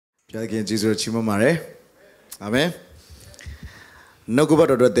Piakin Jesus chimo mare. Amen. No go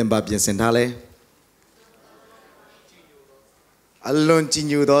bato do tempa pian sentale. Alon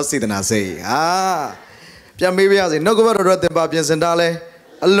chinyu do sidana say. Pian maybe as no go bato do tempa pian sentale.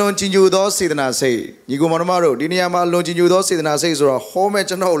 Alon chinyu do sidana say. You go monomaro. Diniama alon chinyu do sidana say so home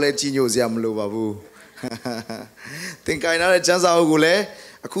at an ole chinyu ziamlu babu. Think I know a chance of gule.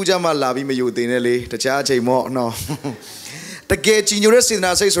 A kujama labi me you dinelli. The charge more no. The gate in your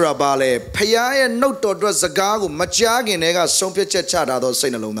residence says Rabale, Paya and no to dress a gago, Machag and Ega, some pitcher chata,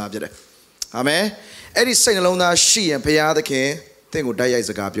 Saint Alona. Amen. Eddie Saint Alona, she and Paya the king, think would die as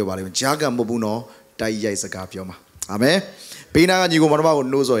a gapio, Jaga Mobuno, die as a gapioma. Amen. Pina and you go about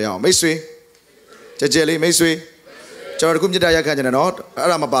knows or young. Maysui, Jajeli, Maysui, Characum Jaya and not,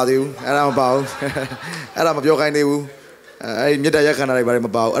 Aram about you, Aram about, Aram of your kind of I Midaya can I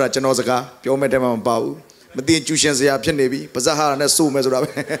about, Arachanozaga, Pio Medema about. But the intuitions are Navy, Pazaha and a soul measure.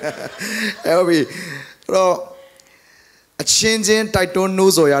 A changing Titan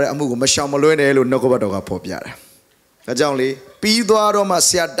knows or Amu, Mashamalo and Elo Nokobadoga Popiara. A jolly Piduaro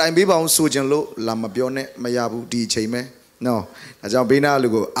Masia, Time Biba on Sujan Lo, Lamabione, Mayabu, D. Chame. No, a Jambina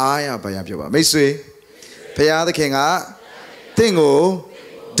Lugo, I am Payapua. Maysui, Paya the King, Tingo,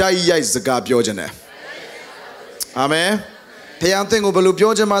 Daya is the Gabiogene. Amen. Pianting over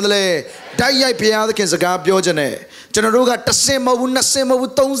Lupioja Madele, Daya Pia the Kinsaga Biogene, Generoga Tasema, Nasema,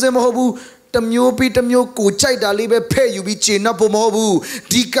 Tonzem Hobu, Tamu Pitamu, Chai Dalibe, pay you be chin up Mobu,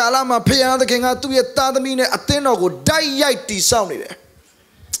 Dikalama Pia the King to be a Tadamine, Atheno, Dayati sounded.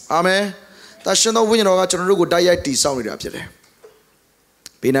 Amen. Tashano winner of Generogo Dayati sounded up there.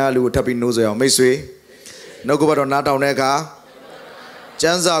 Pina Lu Tapi Noza, Mesui, no go on Nata Nega,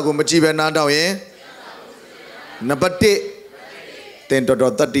 Janza go Machiba Nata in Nabate. Ten to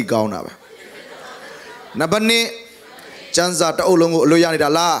 30 gaun ave. Nabani chanza ta olongo loyani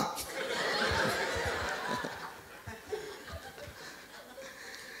dala.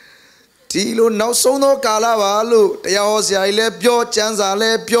 Tilo now so no kala lu. Te yaosia ile pyo chanza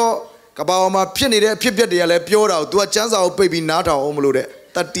le pyo. Kabawama pini de pipia de le pyo da. Tu a chanza o baby nata omulude.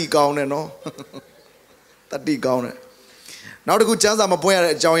 30 gaun no. 30 gaun. Now the good chanza ma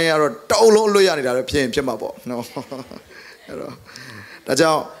poya jawin aro ta olo loyani da pien pima bo. No. That's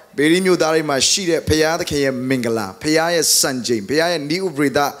how very new Dari Mashide, Paya the Kaya Mingala, Paya Sanjay, Paya New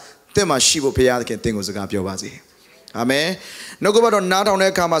Brida, Tema Shivo Paya can think was a Gapio Bazi. Amen. No go on not on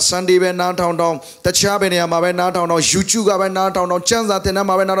Ekama Sunday, when not on the Chabania, Maven not on Juchuga, when not on Chanza,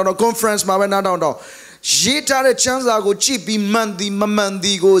 Tenama, not on conference, Maven not on. Jita Chanza go cheap, Mandi,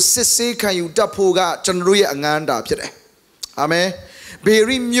 Mamandi go, Sisse, can you tapoga, Chanruya and Ganda. Amen.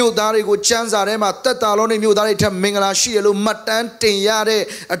 Very new dari go chanza rema tataloni new dari tam mingala shielu matan tinyare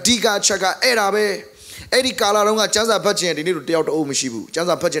adiga chaga erabe eri kala longa chanza pachin di ni lu tayaw to mashibu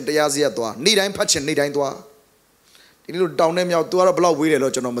chanza pachin taya siya twa ni dain pachin ni dain twa di ni lu taw ne myaw twa ro blok we de lo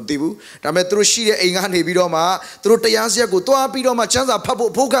chon ma ti bu da me tru shi de ain ga ne pi do ma tru taya siya ko twa pi do ma chanza phat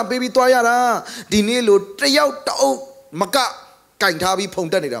pho phokam pe pi twa ya da di ni lu tayaw taw maka kain tha bi phong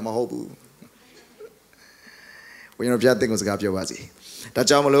tat nida ma hot bu when you pya ting ko saka pyo ba si Ta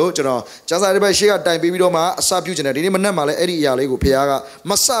jamalo, Jano, Jasa Shia time baby doma, a sabujan, and Manamale, Eddie Yaligo, Piaga,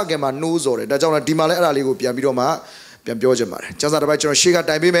 Masagama, Nuzore, Dajana Dimale Aligo, Piamidoma, Piambiojama, Jasa Shia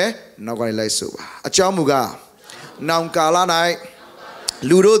time baby, now going to so. A chamuga, Namkalanai,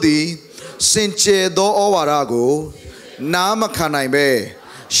 Ludodi, Sinche do Ovarago, Namakanaibe,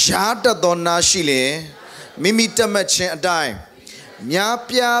 Shata donna Shile, Mimita Match a dime,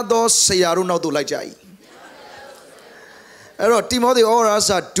 Nyapia do Sayaruno do Lajai. Timothy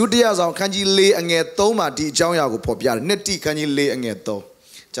Oras are 2 years on Kanji lay and get Toma di Janga Popia, Netty Kanji lay and get to.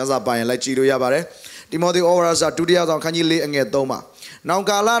 Jaza by and like Chido Yabare. Timothy Oras are 2 years on Kanji lay and get Toma. Now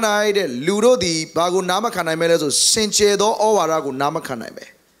Galana, Ludo di Bagu Namakana Melezo, Sinchedo or Arago Namakanabe.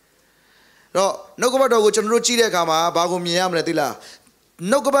 No go about which and Ruchi de Kama, Bagu Miam Letila.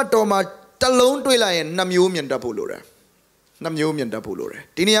 No go about Toma, Talon to Lion, Namumian Dapulura. Namumian Dapulore.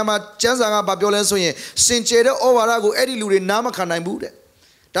 Tiniama Chanzanga Babiolan Soye, Sincere Ovarago, Eddie Lure, Namakanai Bude.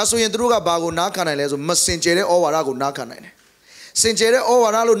 That's when Druga Bago Nakanazo, must Sincere Ovarago Nakanai. Sincere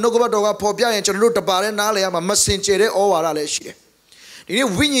Ovaralo, Nogobadoga Popia and Chanuta Bare Naleama, must Sincere Ovaraleshi. You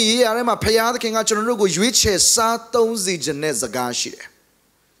know, Winnie Yarema Payad King Achanugo, which has Saton Zijanezagashi.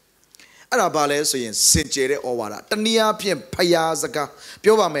 Arabale Soyen, Sincere Ovara, Tania Piem Payazaga,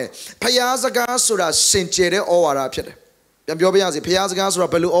 Piovame, Payazaga Sura, Sincere Ovara Pied. Piazi, Piazgas,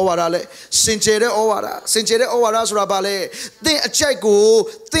 Rapelu, Ovarale, Sincere Ovara, Rabale, then a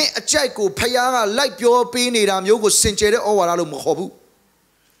Chaco, Payaga, like your penny, Yogo, Sincere Ovara, Mohobu.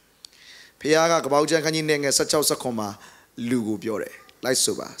 Piaga, Kabauja, Kanin, and such a Sakoma, Lugu Biore.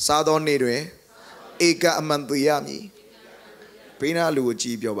 လိုက်ဆိုပါစားသောနေ့တွင်ဧကအမှန်သေရမည်ဘေးနာလူကိုကြ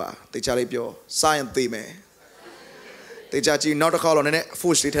ည်ပြောပါတေချာလေးပြောစားရင်သေမယ်တေချာကြည်နောက်တစ်ခါတော့နည်းနည်း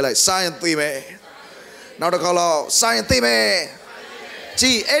force လေးထည့်လိုက်စားရင်သေမယ်နောက်တစ်ခါတော့စားရင်သေမယ်ကြ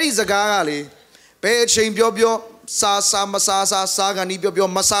ည်အဲ့ဒီစကားကလေဘယ်အချိန်ပြောစားမစား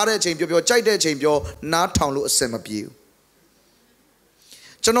ကန်ဒီပြောမစားတဲ့အချိန်ပြောကြိုက်တဲ့အချိန်ပြောနားထောင်လို့အစင်မပြေဘူး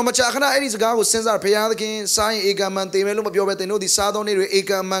ကျွန်တော်မကြာခဏအဲ့ဒီစကားကိုစဉ်းစားဘုရားသခင်စားရင်ဧကမန်သေမယ်လို့မပြောဘဲသင်တို့ဒီစားသောနေ့တွေဧ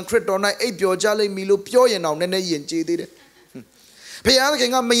ကမန်ခရစ်တော်၌အိပ်ပျော်ကြလိမ့်မည်လို့ပြောရင်တော့နည်းနည်းယဉ်ကျေးသေးတယ်ဘုရားသခ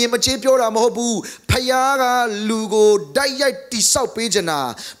င်ကမယင်မကျေးပြောတာမဟုတ်ဘူးဘုရားကလူကိုတိုက်ရိုက်တိဆောက်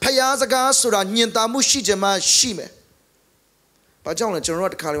ပေးချင်တာဘုရားစကားဆိုတာညင်သာမှုရှိချင်မှရှိမယ်ဘာကြောင့်လဲကျွန်တော်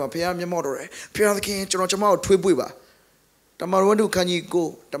တို့တခါလေးမှာဘုရားမျက်မှောက်တော်တယ်ဘုရားသခင်ကျွန်တော်ကိုထွေးပွေပါတမန်တော်ဝတ္ထုခန်းကြီး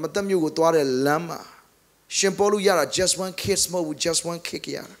ကိုဓမ္မသက်မြို့ကိုသွားတဲ့လမ်းမှာရှင်ပေါလုရတာ just one kiss မဟုတ်ဘူး just one kick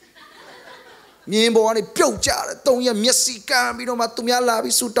ရတာမြင်းပေါ်ကနေပြုတ်ကြတယ်၃ရက်မျက်စိက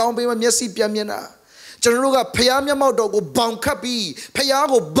မ်းပြီးတော့မှသူများလာပြီးဆူတောင်းပေးမှမျက်စိပြန်မြင်တာကျွန်တော်တို့ကဖျားမျက်မှောက်တော်ကိုဘောင်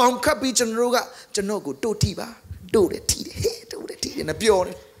ခတ်ပြီးဖျားကိုဘောင်ခတ်ပြီးကျွန်တော်ကိုတို့ထိပါတို့တယ်ထိတယ်ဟဲ့တို့တယ်ထိတယ်နဲ့ပြော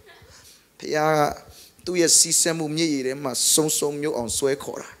တယ်ဖျားကသူ့ရဲ့စီစံမှုမြည်ရည်ထဲမှာစုံမျိုးအောင်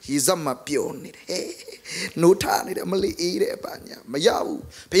ဆွဲခေါ်တာရေစက်မှာပျော်နေတယ်ဟဲ့နိုးထားနေတယ်မလေးအေးတဲ့အပါညာမရဘူး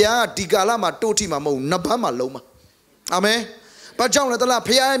ဖျားကဒီကာလမှာတို့ထိမှာမဟုတ်နဘန်းမှာလုံးမှာအာမင်ဘာကြောင့်လဲတလား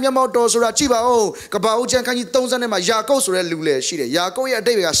ဖျားရဲ့မျက်မှောက်တော်ဆိုတာကြည့်ပါဦးကပ္ပဦးကျမ်းခန်းကြီး30နဲ့မှာယာကုပ်ဆိုတဲ့လူလေရှိတယ်ယာကုပ်ရဲ့အ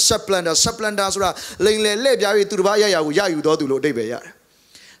တိတ်က supplanter ဆိုတာလိန်လေလှည့်ပြားပြီးသူတစ်ပါးရကိုရယူတော်သူလို့အတိတ်ပဲရတယ်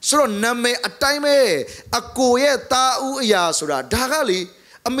ဆိုတော့နာမည်အတိုင်းပဲအကိုရဲ့သားဦးအရာဆိုတာဒါကလေ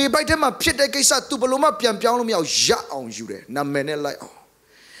အမေပိုက်ထဲမှာဖြစ်တဲ့ကိစ္စသူဘလို့မှပြန်ပြောင်းလို့မရအောင်ရအောင်ယူတယ်နာမည်နဲ့လိုက်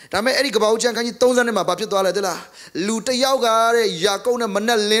အောင်ဒါပေမဲ့အဲ့ဒီကပ္ပဦးကျမ်းခန်းကြီး30နဲ့မှာဘာဖြစ်သွားလဲသိလားလူတစ်ယောက်ကတဲ့ယာကုပ်နဲ့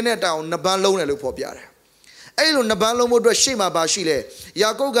မနဲ့လင်းတဲ့တောင်နှစ်ပန်းလုံးတယ်လို့ဖော်ပြတယ်အဲ့လိုနှစ်ပန်းလုံးဖို့အတွက်ရှေ့မှာပါ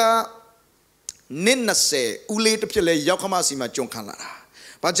ရှိလေယာကုပ်ကနစ်20ဦးလေးတစ်ဖြစ်လဲရောက်ခမစီမှာကြုံခံလာတာ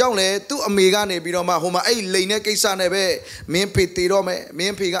ဘာကြောင့်လဲသူ့အမေကနေပြီးတော့မှဟိုမှာအဲ့လိန်တဲ့ကိစ္စနဲ့ပဲမင်းဖေတေတော့မယ်မ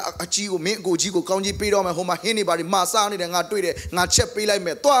င်းဖေကအကြီးကိုမင်းအကိုကြီးကိုကောင်းကြီးပေးတော့မယ်ဟိုမှာဟင်းနေပါဒီမာစားနေတယ်ငါတွေ့တယ်ငါချက်ပေးလိုက်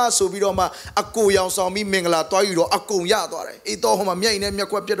မယ်သွားဆိုပြီးတော့မှအကိုရောင်ဆောင်ပြီးမင်္ဂလာတွားယူတော့အကုန်ရသွားတယ်အေးတော့ဟို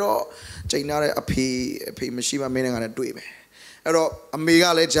မှာမြိုက်နေမြက်ကွက်ပြတော့ချိန်နာတဲ့အဖေမရှိမှမင်းနဲ့ငါနဲ့တွေ့မယ်အဲ့တော့အမေက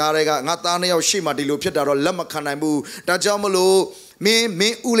လည်းဂျားတွေကငါသားနှစ်ယောက်ရှေ့မှာဒီလိုဖြစ်တာတော့လက်မခံနိုင်ဘူးဒါကြောင့်မလို့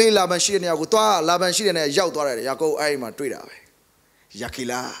မင်းဦးလေးလာပန်ရှိတဲ့နေရာကိုသွားလာပန်ရှိတဲ့နေရာရောက်သွားတယ်ယာကုပ်အဲ့ဒီမှာတွေ့တာပဲယာခိ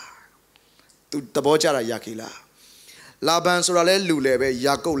လာသူတဘောကြတာယာခိလာလာပန်ဆိုတာလဲလူလဲပဲ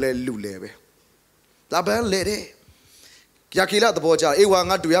ယာကုပ်လဲလူလဲပဲလာပန်လဲတဲ့ယာခိလာတဘောကြ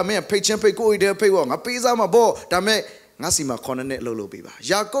အေးဝါငါတွေ့ရမင်းဖိတ်ချင်းဖိတ်ကိုအိတ်တဲ့ဖိတ်ဝါငါပေးစားမှာပေါ့ဒါမဲ့ငါစီမှာ9နှစ်အလုပ်လုပ်ပေးပါ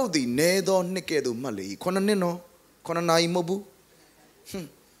ယာကုပ်ဒီနဲသောနှစ်ကဲ့သို့မှတ်လေ9နှစ်နော်9နာရီမဟုတ်ဘူး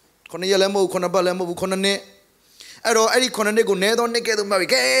9ရက်လည်းမဟုတ်9ပတ်လည်းမဟုတ်ဘူး9နှစ်အဲ့တော့အဲ့ဒီ9နှစ်ကိုနဲသောနှစ်ကဲ့သို့မှတ်ပြီ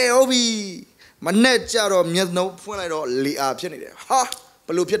ကဲဟုတ်ပြီမနဲ့ကြတော့မျက်နှာဖွင့်လိုက်တော့လီအာဖြစ်နေတယ်ဟာဘ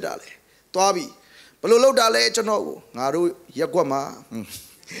လို့ဖြစ်တာလဲသွားပြီဘလို့လောက်တာလဲကျွန်တော်ကိုငါတို့ရက်ကွက်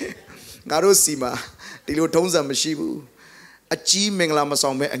မှာငါတို့စီမှာဒီလိုထုံးစံမရှိဘူးအကြီးမင်္ဂလာ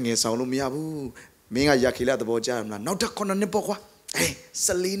မဆောင်ပဲအငယ်ဆောင်လို့မရဘူးမင်းကယာခိလသဘောကျရမလားနောက်ထပ်9နှစ်ပေါ့ကွာအေး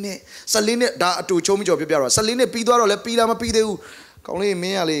14နှစ်ဒါအတူချုံးမကြော်ပြပြတော့14နှစ်ပြီးသွားတော့လဲပြီးလားမပြီးသေးဘူးကောင်းလေးမ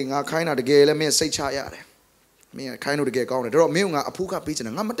င်းကလေငါခိုင်းတာတကယ်လဲမင်းစိတ်ချရတယ်မင်းခိုင်းလို့တကယ်ကောင်းတယ်ဒါတော့မင်းကငါအဖိုးကပေးချင်တ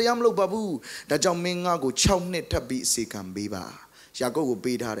ယ်ငါမတရားမလုပ်ပါဘူးဒါကြောင့်မင်းငါကို6နှစ်ထပ်ပြီးအစီခံပေးပါယာကုပ်ကို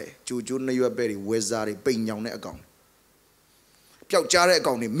ပေးထားတယ်ဂျိုဂျိုနှရွက်ပဲတွေဝဲစားတွေပိန်ညောင်တဲ့အကောင်ပျောက်ကြားတဲ့အ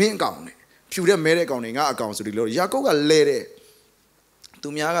ကောင်တွေမင်းအကောင်တွေဖြူတဲ့မဲတဲ့အကောင်တွေငါအကောင်ဆိုဒီလိုယာကုပ်ကလဲ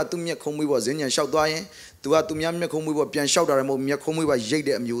တဲ့သူများကသူ့မျက်ခုံးမွေးပေါ်ဇင်းညံလျှောက်သွားရင်သူကသူများမျက်ခုံးမွေးပေါ်ပြန်လျှောက်တာလည်းမဟုတ်မျက်ခုံးမွေးပေါ်ရိတ်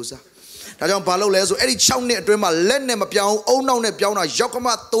တဲ့အမျိုးစားဒါကြောင့်ဘာလုပ်လဲဆိုအဲ့ဒီ6နှစ်အတွင်းမှာလက်နဲ့မပြောင်းအုံနောက်နဲ့ပြောင်းတာရောက်ကမ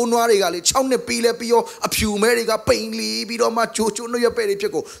သုံးနွားတွေကလေ6နှစ်ပြီးလဲပြီးရောအဖြူမဲတွေကပိန်လီပြီးတော့မှချိုနှရွက်ပဲတွေဖြ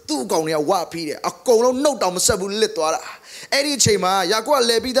စ်ကိုသူ့အကောင်တွေကဝဖီးတယ်အကုန်လုံးနှုတ်တောင်မဆက်ဘူးလစ်သွားတာအဲ့ဒီအချိန်မှာယာကုပ်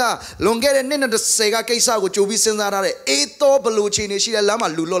ကလဲပြီးသားလွန်ခဲ့တဲ့နှစ်20ကကိစ္စကိုကြိုပြီးစဉ်းစားထားတယ်အေသောဘလူချင်းနေရှိတဲ့လမ်းမှာ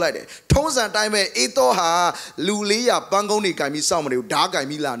လူလွတ်လိုက်တယ်ထုံးစံတိုင်းပဲအေသောဟာလူ400ပန်းကုန်းတွေကင်ပြီးစောင့်မနေဘူးဓား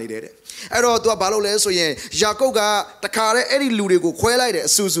ကင်ပြီးလာနေတယ်တဲ့အဲ့တော့သူကဘာလုပ်လဲဆိုရင်ယာကုပ်ကတခါတည်းအဲ့ဒီလူတွေကိုခွဲလိုက်တယ်အ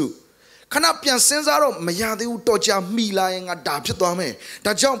စုစုခဏပြန်စဉ်းစားတော့မရသေးဘူးတော်ကြာမိလာရင်ငါဒါဖြစ်သွားမယ်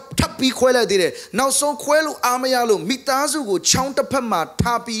ဒါကြောင့်ထပ်ပြီးခွဲလိုက်သေးတယ်နောက်ဆုံးခွဲလို့အားမရလို့မိသားစုကိုချောင်းတစ်ဖက်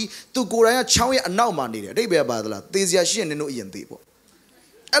မှာထားပြီးသူကိုယ်တိုင်ကချောင်းရဲ့အနောက်မှာနေတယ်အတိတ်ပဲပါသလားသေစရာရှိရင်နင်တို့အရင်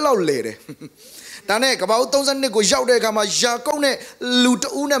သေးပေါ့အဲ့လောက်လေတယ်ဒါနဲ့ကပ္ပဦး30နှစ်ကိုရောက်တဲ့အခါမှာယာကုပ်နဲ့လူ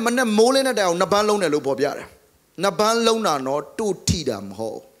တဦးနဲ့မနဲ့မိုးလင်းတဲ့တိုင်အောင်နှစ်ပန်းလုံးတယ်လို့ပေါ်ပြတယ်နှစ်ပန်းလုံးတာတော့တို့ထိတာမဟု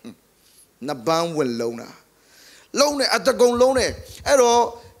တ်နှစ်ပန်းဝင်လုံးတာလုံးတယ်အတကုံလုံးတယ်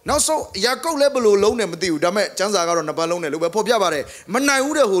အဲ့တော့နောက်ဆုံးယာကုပ်လည်းဘလို့လုံးတယ်မသိဘူးဒါပေမဲ့ကျမ်းစာကတော့နှစ်ပန်းလုံးတယ်လို့ပဲဖော်ပြပါတယ်မ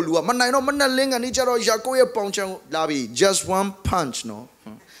နိုင်ဘူးတဲ့ဟိုလူကမနိုင်တော့မနဲ့လင်းကနေကြတော့ယာကုပ်ရဲ့ပေါင်ချံလာပြီ just one punch နော်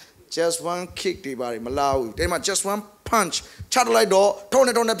just one kick ဒီပါမလာဘူးဒီမှာ just one punch ချ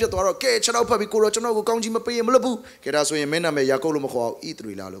လိုက်တော့ထုံးနဲ့ပြတ်သွားတော့ကဲ6တော့ဖတ်ပြီးကိုတော့ကျွန်တော်ကိုကောင်းကြီးမပေးရင်မလုပ်ဘူးကဲဒါဆိုရင်မင်းနာမည်ယာကုပ်လို့မခေါ်အောင်ဣသ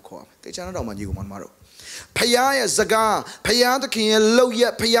ရေလလို့ခေါ်အောင်တေချာတော့မှညီကောင်မတို့ဖခင်ရဲ့စကားဖခင်သခင်ရဲ့လှုပ်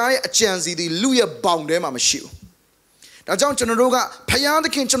ရက်ဖခင်ရဲ့အကြံစီဒီလူရဲ့ဘောင်ထဲမှာမရှိဘူးဒါကြောင့်ကျွန်တော်တို့ကဖခင်သ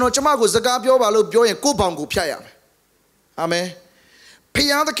ခင်ကျွန်တော်ကျမကိုစကားပြောပါလို့ပြောရင်ကိုယ့်ဘောင်ကိုဖြတ်ရမယ်အာမင်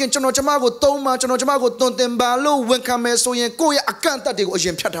ဖခင်သခင်ကျွန်တော်ကျမကိုသုံးပါကျွန်တော်ကျမကိုတွင်တင်ပါလို့ဝန်ခံမယ်ဆိုရင်ကိုယ့်ရဲ့အကန့်အသတ်တွေကိုအ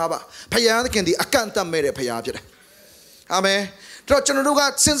ရင်ဖြတ်ထားပါဖခင်သခင်ဒီအကန့်အသတ်မဲ့တဲ့ဖခင်ဖြစ်တယ်အာမင်တော့ကျွန်တော်တို့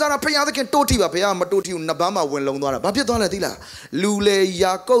ကစဉ်းစားတာဖခင်သခင်တိုးထီပါဖခင်မတိုးထီဘူးနှစ်ပန်းမှာဝင်လုံးသွားတာဘာဖြစ်သွားလဲသိ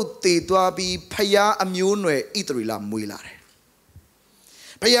လားလူလေယာကုပ်တည်သွားပြီးဖခင်အမျိုးနွယ်ဣသရေလမွေးလာတယ်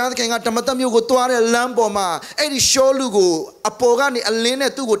ဖခင်သခင်ကဓမ္မသက်မျိုးကိုတွားတဲ့လမ်းပေါ်မှာအဲ့ဒီရှောလူကိုအပေါ်ကနေအလင်းနဲ့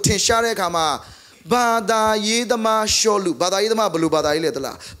သူ့ကိုထင်ရှားတဲ့အခါမှာဘာသာရေးသမားရှောလူဘာသာရေးသမားဘလို့ဘာသာရေးလဲ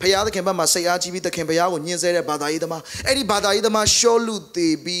သလားဖခင်သခင်ဘက်မှာစိတ်အားကြီးပြီးသခင်ဘုရားကိုညှင်းဆဲတဲ့ဘာသာရေးသမားအဲ့ဒီဘာသာရေးသမားရှောလူ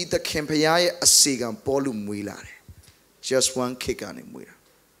တည်ပြီးသခင်ဘုရားရဲ့အစီကံပေါ်လူမွေးလာတယ်just one kick ကနေမွေးတာ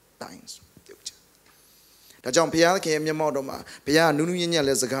times ဒါကြောင့်ဘုရားသခင်ရဲ့မျက်မှောက်တော်မှာဘုရားနူးနူးညံ့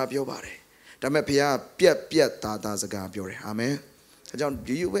ညံ့လဲစကားပြောပါတယ်ဒါပေမဲ့ဘုရားပြက်သားစကားပြောတယ်အာမင်ဒါကြောင့်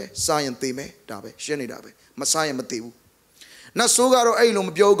ဒီယူပဲစားရင်သိမယ်ဒါပဲရှင်းနေတာပဲမစားရင်မသိဘူးနတ်ဆိုးကတော့အဲ့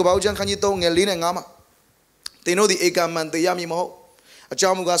လိုမပြောဘူးကပောက်ချမ်းခန်းကြီး3ငယ်4နဲ့5မှာသင်တို့ဒီဧကမန်တေရမည်မဟုတ်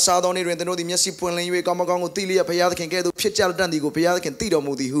အကြောင်းမူကားစားသောနေ့တွင်သင်တို့သည်မျက်စိပွင့်လင်း၍ကောင်းမကောင်းကိုသိလျက်ဘုရားသခင်ကဲ့သို့ဖြစ်ကြတတ်သည်ကိုဘုရားသခင်သိတော်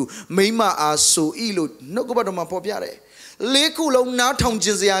မူသည်ဟုမိမအားဆို၏လို့နှုတ်ကပတ်တော်မှာဖော်ပြတယ်လေးခုလုံးနားထောင်ခြ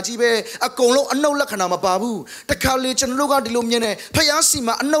င်းစရာကြီးပဲအကုန်လုံးအနှုတ်လက္ခဏာမပါဘူးတခါလေကျွန်တော်တို့ကဒီလိုမြင်နေဘုရားစီ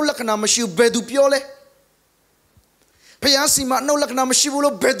မှာအနှုတ်လက္ခဏာမရှိဘူးဘယ်သူပြောလဲဘုရားစီမှာအနှုတ်လက္ခဏာမရှိဘူး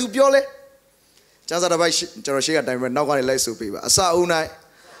လို့ဘယ်သူပြောလဲကျမ်းစာတစ်ပိုက်ကျွန်တော်ရှေ့ကတိုင်ပဲနောက်ကနေလိုက်ဆိုပေးပါအစအုံ၌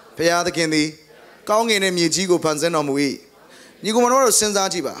ဘုရားသခင်သည်ကောင်းကင်နဲ့မြေကြီးကိုဖန်ဆင်းတော်မူ၏ညီကောင်မတို့စဉ်း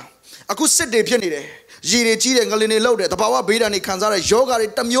စားကြည့်ပါအခုစစ်တွေဖြစ်နေတယ်ရေတွေကြီးတယ်ငလင်တွေလှုပ်တယ်တဘာဝဘေးဒဏ်တွေခံစားတဲ့ယောဂါတွေ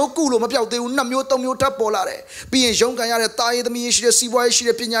တစ်မျိုးကုလို့မပြောက်သေးဘူးနှစ်မျိုးသုံးမျိုးထပ်ပေါ်လာတယ်ပြီးရင်ရုန်းကန်ရတဲ့တာရေးသမီးရေးရှိတဲ့စီးပွားရေး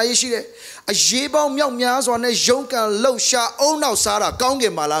ရှိတဲ့ပညာရေးရှိတဲ့အရေးပေါင်းမြောက်များစွာနဲ့ရုန်းကန်လှုပ်ရှားအုံနောက်စားတာကောင်း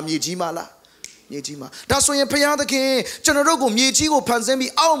ကင်မှာလားမြေကြီးမှာလားမြေကြီးမှာဒါဆိုရင်ဘုရားသခင်ကျွန်တော်တို့ကိုမြေကြီးကိုဖန်ဆင်း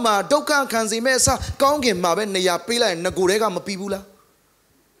ပြီးအောက်မှာဒုက္ခခံစေမဲ့အစားကောင်းကင်မှာပဲနေရာပေးလိုက်ရင်ငကိုယ်တွေကမပြီးဘူးလား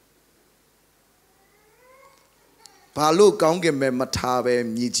ဘာလို့ကောင်းကင်မဲ့မထားပဲ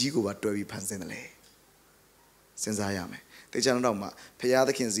မြေကြီးကိုပါတွဲပြီးဖန်ဆင်းတယ်လဲစဉ်းစားရမယ်တေချာတော့မှဘုရား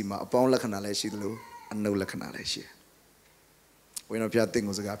သခင်စီမှာအပေါင်းလက္ခဏာလည်းရှိသလိုအနုလက္ခဏာလည်းရှိတယ်ဝိညာဉ်ဘုရားတ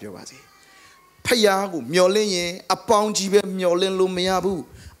င့်ကိုစကားပြောပါစေဖခင်ကိုမျောလင်းရင်အပေါင်းကြီးပဲမျောလင်းလို့မရဘူး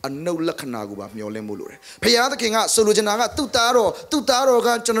အနုလက္ခဏာကိုပါမျောလင်းဖို့လိုတယ်ဖခင်သခင်ကဆိုလိုချင်တာကသူ့သားတော်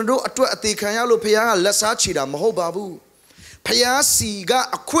ကကျွန်တော်တို့အတွက်အသေးခံရလို့ဖခင်ကလက်စားချေတာမဟုတ်ပါဘူးဖခင်စီကအ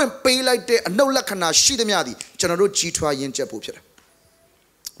ခွင့်ပေးလိုက်တဲ့အနုလက္ခဏာရှိသမျှသည်ကျွန်တော်တို့ကြီးထွားရင့်ကျက်ဖို့ဖြစ်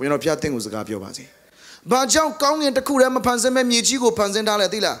တယ်ဝိညာဉ်ဘုရားတင့်ကိုစကားပြောပါစေဘာကြောင့်ကောင်းကင်တစ်ခုတည်းမဖန်ဆင်းမဲ့မြေကြီးကိုဖန်ဆင်း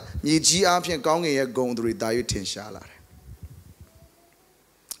ထားလဲသိလားမြေကြီးအားဖြင့်ကောင်းကင်ရဲ့ဂုဏ်တွေတာ၍ထင်ရှားလာတယ်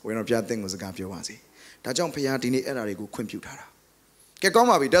ဝိညာဉ်ဘုရားသင်ကိုစကားပြောပါစေဒါကြောင့်ဘုရားဒီနေ့အဲ့ဓာတွေကိုခွင့်ပြုထားတာကဲကောင်း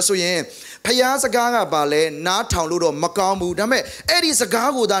ပါပြီဒါဆိုရင်ဘုရားစကားကဘာလဲနားထောင်လို့တော့မကောင်းဘူးဒါပေမဲ့အဲ့ဒီစ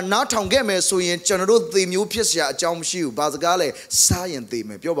ကားကိုသာနားထောင်ခဲ့မယ်ဆိုရင်ကျွန်တော်တို့သေမျိုးဖြစ်စရာအကြောင်းမရှိဘူးဘာစကားလဲစားရင်သေ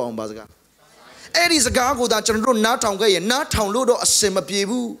မယ်ပြောပါဦးဘာစကားအဲ့ဒီစကားကိုသာကျွန်တော်တို့နားထောင်ခဲ့ရင်နားထောင်လို့တော့အစင်မပြေ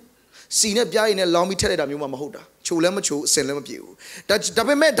ဘူးစီနဲ့ပြားရင်လည်းလောင်းပြီးထည့်လိုက်တာမျိုးမှမဟုတ်တာချိုလည်းမချိုအစင်လည်းမပြေဘူးဒါ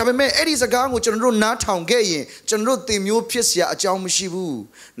ပေမဲ့အဲ့ဒီစကားကိုကျွန်တော်တို့နားထောင်ခဲ့ရင်ကျွန်တော်တို့သင်မျိုးဖြစ်စရာအကြောင်းမရှိ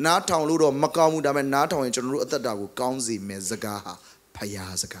ဘူးနားထောင်လို့တော့မကောင်းဘူးဒါပေမဲ့နားထောင်ရင်ကျွန်တော်တို့အသက်တာကိုကောင်းစေမယ်စကားဟာ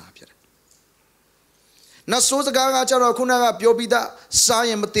ဖယားစကားဖြစ်တယ်နတ်ဆိုးစကားကကျတော့ခုနကပြောပြီးသား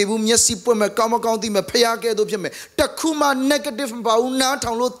စားရင်မတည်ဘူးမျက်စိပွင့်မယ်ကောင်းမကောင်းသိမယ်ဖယားကဲ့သို့ဖြစ်မယ်တခုမှ negative မပါဘူး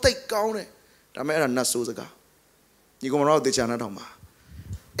နားထောင်လို့သိကောင်းတယ်ဒါပေမဲ့အဲ့ဒါနတ်ဆိုးစကားညီကောင်တို့တေချာနားထောင်ပါ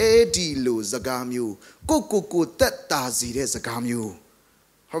အဲ့ဒီလိုစကားမျိုးကိုတက်တာစီတဲ့စကား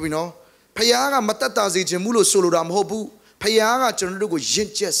မျိုးဟုတ်ပြီနော်ဖယားကမတက်တာစီခြင်းဘူးလို့ဆိုလိုတာမဟုတ်ဘူးဖယားကကျွန်တော်တို့ကို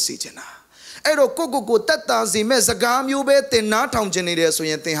ယဉ်ကျက်စေခြင်းတာအဲ့တော့ကိုတက်တာစီမဲ့စကားမျိုးပဲသင်နားထောင်ခြင်းနေတယ်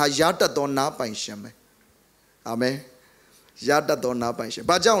ဆိုရင်သင်ဟာရတတ်သောနားပိုင်ရှင်ပဲအာမင်ရတတ်သောနားပိုင်ရှင်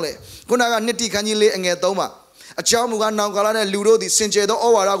ဘာကြောင့်လဲခုနကနှစ်တိခန်းကြီးလေးအငယ်3မှာအကြောင်းမူကားနောင်ကာလနဲ့လူတို့သည်စင်ကြယ်သော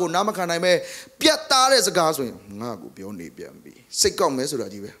ဩဝါဒကိုနားမခံနိုင်ပဲပြတ်သားတဲ့စကားဆိုရင်ငါ့ကိုပြောနေပြန်ပြီစိတ်ကောက်မဲ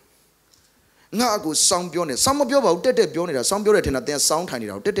ဆိုတာကြီးပဲငါ့ကိုစောင်းပြောနေစောင်းမပြောပါဘူးတက်ပြောနေတာစောင်းပြောတယ်ထင်တာတင်စောင်းထိုင်နေ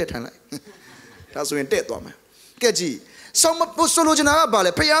တာကိုတက်ထိုင်လိုက်ဒါဆိုရင်တက်သွားမယ်ကဲကြည့်စောင်းမဆိုလိုချင်တာ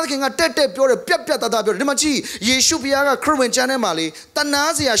ကဘာလဲဖခင်သခင်ကတက်ပြောတယ်ပြတ်သားပြောတယ်ဒီမှာကြည့်ယေရှုဖခင်ကခရစ်ဝင်ကျမ်းထဲမှာလေတ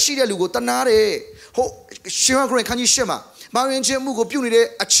နာစရာရှိတဲ့လူကိုတနာတယ်ဟုတ်ရှင်ခရစ်ခန်းကြီးရှစ်မှာမောင်ရင်ချင်းမှုကိုပြုတ်နေတဲ့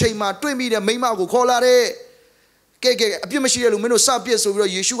အချိန်မှာတွေ့မိတဲ့မိန်းမကိုခေါ်လာတယ်ကဲအပြစ်မရှိတဲ့လူမင်းတို့စပြစ်ဆိုပြီးတော့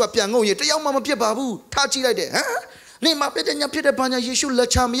ယေရှုကပြန်ငုံရင်တယောက်မှမပြစ်ပါဘူးထားကြည့်လိုက်တယ်ဟမ်နေမှာပြစ်တဲ့ညာဖြစ်တဲ့ဘာညာယေရှုလက်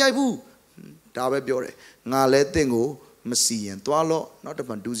ချမရိုက်ဘူးဒါပဲပြောတယ်ငါလဲတင့်ကို မစီရင်သွားလို့နောက်တစ်ပ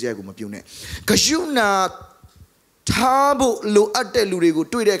တ်ဒူးစရိုက်ကိုမပြုတ်နဲ့ဂယုဏထားဖို့လိုအပ်တဲ့လူတွေကို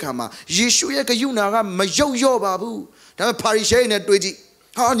တွေ့တဲ့အခါမှာယေရှုရဲ့ဂယုဏကမယုတ်လျော့ပါဘူးဒါပေမဲ့ပါရီရှဲနဲ့တွေ့ကြည့်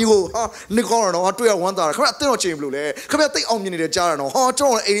ဟာညီကိုဟာနေကောင်းတော့ဟာတွေ့ရဝမ်းသာတာခင်ဗျအတင်းတော့ချိန်ဘလို့လေခင်ဗျတိတ်အောင်မြင်နေတယ်ကြားရတော့ဟာကျွ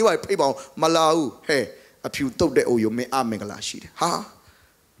န်တော်အိမ်လေးပါဖိတ်ပါအောင်မလာဘူးဟဲ့အဖြူတုတ်တဲ့အိုယိုမင်းအမင်္ဂလာရှိတယ်ဟာ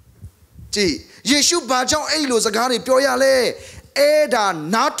ကြည့်ယေရှုဘာကြောင့်အဲ့လိုစကားတွေပြောရလဲအဲ့ဒါ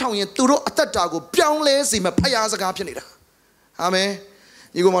နားထောင်ရင်သူတို့အသက်တာကိုပြောင်းလဲစေမဲ့ဖယားစကားဖြစ်နေတာအာမင်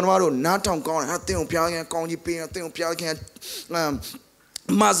ညီကောင်မတို့နားထောင်ကောင်းတယ်ဟာတင်းကိုဖယားခင်ကောင်းကြီးပေးရင်တင်းကိုဖယားခင်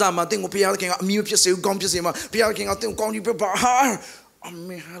မာဇာမတင်းကိုဖယားခင်ကအမျိုးဖြစ်စေကောင်းဖြစ်စေမှာဖယားခင်ကတင်းကိုကောင်းကြီးပြပါဟာအာမ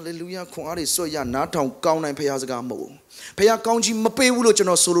င်ဟာလေလုယာခွန်အားတွေဆွတ်ရနားထောင်ကောင်းနိုင်ဖယားစကားမဟုတ်ဘူးဖယားကောင်းကြီးမပေးဘူးလို့ကျွန်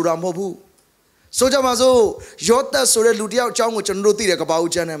တော်ဆိုလိုတာမဟုတ်ဘူးဆိုကြပါစို့ယောသတ်ဆိုတဲ့လူတစ်ယောက်အကြောင်းကိုကျွန်တော်တို့သိတယ်ကဘာ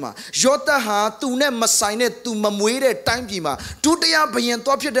ဦးကျမ်းထဲမှာယောသတ်ဟာသူနဲ့မဆိုင်တဲ့သူမမွေးတဲ့တိုင်းပြည်မှာဒုတိယဘုရင်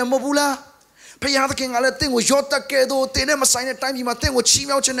သွားဖြစ်တယ်မဟုတ်ဘူးလားဖခင်သခင်ကလည်းတင့်ကိုယောသတ်ကဲတော့တင်းနဲ့မဆိုင်တဲ့တိုင်းပြည်မှာတင့်ကိုချီး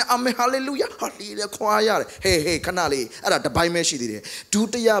မြှောက်ခြင်းနဲ့အာမင်ဟာလေလုယာဟာလေလုယာခွာရတယ်ဟေးဟေးခဏလေးအဲ့ဒါတပိုင်းပဲရှိသေးတယ်ဒု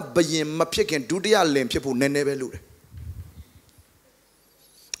တိယဘုရင်မဖြစ်ခင်ဒုတိယလင်ဖြစ်ဖို့နည်းနည်းပဲလို့တယ်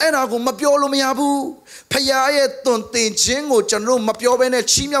အဲ့ဒါကိုမပြောလို့မရဘူးဖခင်ရဲ့သွန်သင်ခြင်းကိုကျွန်တော်မပြောဘဲနဲ့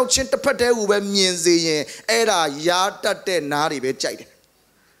ချီးမြှောက်ခြင်းတစ်ဖက်တည်းကိုပဲမြင်စေရင်အဲ့ဒါရားတတ်တဲ့နားတွေပဲကြိုက်တယ်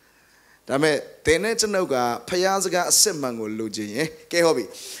ဒါပေမဲ့သင်နဲ့ကျွန်ုပ်ကဖခင်စကားအစစ်မှန်ကိုလိုချင်ရင်ကဲဟုတ်ပြီ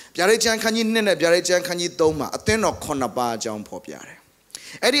ဗျာဒိတ်ချမ်းခန်းကြီး2နဲ့ဗျာဒိတ်ချမ်းခန်းကြီး3မှာအသင်းတော်9ပါးအကြောင်းဖော်ပြတယ်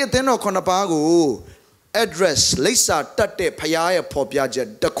အဲ့ဒီအသင်းတော်9ပါးကို address လိပ်စာတတ်တဲ့ဖခင်ရဲ့ဖော်ပြချက်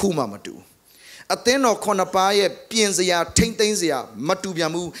တစ်ခုမှမတူအသင်းတော်9ပါးရဲ့ပြင်စရာထိမ့်သိမ်းစရာမတူပြ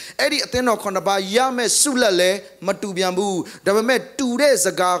န်ဘူးအဲ့ဒီအသင်းတော်9ပါးရမဲ့ဆုလက်လည်းမတူပြန်ဘူးဒါပေမဲ့တူတဲ့စ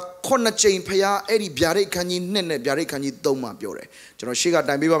ကား9ချိန်ဖရားအဲ့ဒီဗျာဒိတ်ခန်းကြီး2နဲ့ဗျာဒိတ်ခန်းကြီး3မှာပြောတယ်ကျွန်တော်ရှေ့က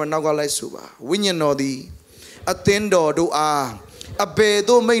တိုင်ပေးပါမယ်နောက်ကလိုက်ဆိုပါဝိညာဉ်တော်သည်အသင်းတော်တို့အားအဘယ်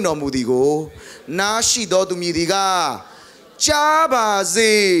သို့မိန့်တော်မူသည်ကိုနားရှိတော်သူမည်သည်ကကြားပါ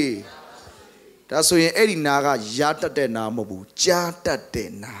စေဒါဆိုရင်အဲ့ဒီနားကရားတတ်တဲ့နားမဟုတ်ဘူးကြားတတ်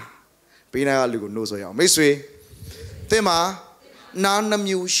တဲ့နားပေးနာကလူကိုနှိုးဆော်ရအောင်မိတ်ဆွေသင်မှာနားနှ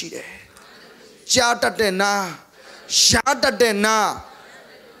မျိုးရှိတယ်ကြားတတ်တဲ့နားရှားတတ်တဲ့နား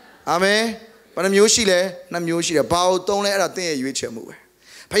အာမင်ဘယ်နှမျိုးရှိလဲ2မျိုးရှိတယ်ဘာလို့သုံးလဲအဲ့ဒါသင်ရဲ့ရွေးချယ်မှုပဲ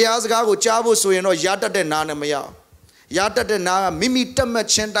ဖခင်စကားကိုကြားဖို့ဆိုရင်တော့ရားတတ်တဲ့နားနဲ့မရအောင်ရားတတ်တဲ့နားကမိမိတက်မှတ်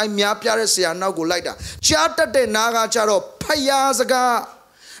ခြင်းတိုင်းများပြားတဲ့ဆရာနောက်ကိုလိုက်တာကြားတတ်တဲ့နားကကြတော့ဖခင်စကား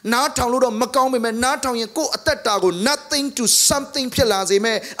နားထောင်လို့တော့မကောင်းပေမဲ့နားထောင်ရင်ကိုယ့်အသက်တာကို nothing to something ဖြစ်လာစေ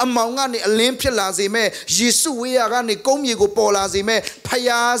မဲ့အမောင်ကနေအလင်းဖြစ်လာစေမဲ့ယေရှုဝေးရာကနေကုန်းမြေကိုပေါ်လာစေမဲ့ဖခ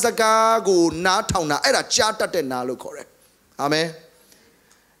င်စကားကိုနားထောင်တာအဲ့ဒါကြားတတ်တဲ့နားလို့ခေါ်တယ်အာမင်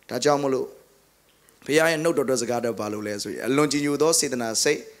ဒါကြောင့်မလို့ဖခင်ရဲ့နှုတ်တော်စကားတော့ဘာလို့လဲဆိုရင်အလွန်ကြီးညိုသောစေတနာ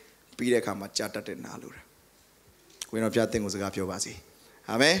စိတ်ပြီးတဲ့အခါမှာကြားတတ်တဲ့နားလို့တယ်ကိုယ်တော်ပြတဲ့ကိုစကားပြောပါစေ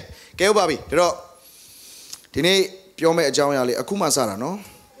အာမင်ကဲဟုတ်ပါပြီဒါတော့ဒီနေ့ပြောမယ့်အကြောင်းအရာလေးအခုမှစတာနော်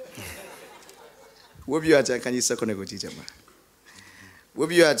ဝိပယကျမ်းခန်းကြီး19ကိုကြည့်ကြပါဝိ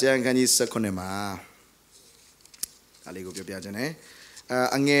ပယကျမ်းခန်းကြီး19မှာဒါလေးကိုပြောပြခြင်းနဲ့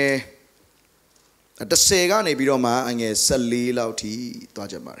အငယ်10ကနေပြီးတော့မှအငယ်14လောက်ထိသွား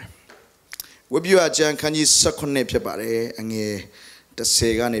ကြပါတယ်ဝိပယကျမ်းခန်းကြီး19ဖြစ်ပါတယ်အငယ်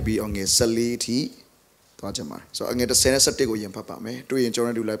10ကနေပြီးအငယ်14ထိသွားကြပါတယ်ဆိုတော့အငယ်10နဲ့17ကိုရင်ဖတ်ပါမယ်တွေ့ရင်ကျွန်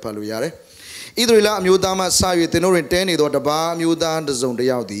တော်တို့လိုက်ဖတ်လို့ရတယ်ဣသရေလအမျိုးသားမှစ၍သင်တို့တွင်တဲနေသောတပါးအမျိုးသားတစ်စုံတစ်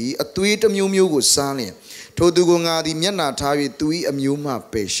ယောက်သည်အသွေးတစ်မျိုးမျိုးကိုစားလျင်ထိုသူကိုငါသည်မျက်နှာထား၍သူ၏အမျိုးမှ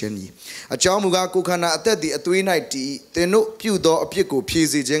ပယ်ရှင်း၏အကြောင်းမူကားကိုယ်ခန္ဓာအသက်သည်အသွေး၌တည်သင်တို့ပြုသောအပြစ်ကိုဖြေ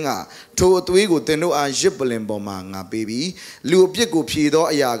စေခြင်းကထိုအသွေးကိုသင်တို့အားရစ်ပလင်ပေါ်မှာငါပေးပြီးလူအပြစ်ကိုဖြေသော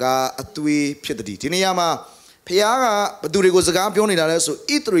အရာကအသွေးဖြစ်သည်ဒီနေရာမှာဖခင်ကဘသူတွေကိုစကားပြောနေတာလဲဆို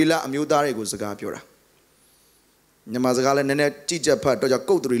ဣသရေလအမျိုးသားတွေကိုစကားပြောတာမြန်မာစကားလည်းနည်းနည်းကြည့်ချက်ဖတ်တော့ကြောင့်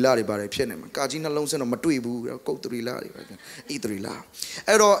ကုတ်တရီလာတွေပါတယ်ဖြစ်နေမှာကာကြီးနှလုံးစင်းတော့မတွေ့ဘူးကုတ်တရီလာတွေပဲဣသရီလာ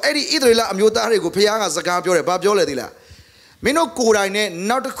အဲ့တော့အဲ့ဒီဣသရီလာအမျိုးသားတွေကိုဖခင်ကစကားပြောတယ်ဘာပြောလဲသိလားမင်းတို့ကိုယ်တိုင်နဲ့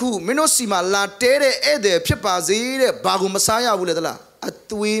နောက်တစ်ခုမင်းတို့စီမှာလာတဲတဲ့ဧည့်သည်ဖြစ်ပါစေတဲ့ဘာကိုမစားရဘူးလေသလားအ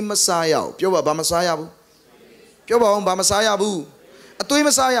သွေးမစားရဘူးပြောပါဘာမစားရဘူးပြောပါအောင်ဘာမစားရဘူးအသွေးမ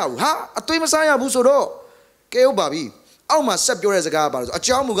စားရဘူးဟာအသွေးမစားရဘူးဆိုတော့ကဲဟုတ်ပါပြီအောက်မှာဆက်ပြောတဲ့စကားပါလို့ဆိုအ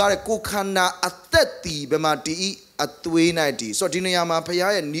ကြောင်းမူကားတဲ့ကိုခန္ဓာအသက်တည်ဘယ်မှာတည်အသွေး၌တည်ဆိုတော့ဒီနေရာမှာဖခင်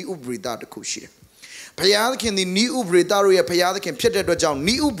ရဲ့နိဥပရိသတစ်ခုရှိတယ်ဖခင်သခင်ဒီနိဥပရိသတို့ရဲ့ဖခင်သခင်ဖြစ်တဲ့အတွက်ကြောင့်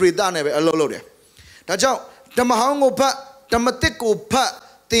နိဥပရိသနဲ့ပဲအလုပ်လုပ်တယ်ဒါကြောင့်ဓမ္မဟောင်းကိုဖတ်ဓမ္မသစ်ကိုဖတ်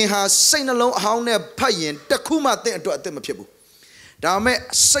သင်ဟာစိတ်နှလုံးအဟောင်းနဲ့ဖတ်ရင်တခုမှသင်အတွက်အသက်မဖြစ်ဘူးဒါပေမဲ့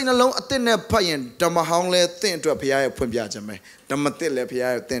စိတ်နှလုံးအသက်နဲ့ဖတ်ရင်ဓမ္မဟောင်းလည်းသင်အတွက်ဖခင်ရဲ့ဖွင့်ပြခြင်းပဲဓမ္မသစ်လည်းဖခင်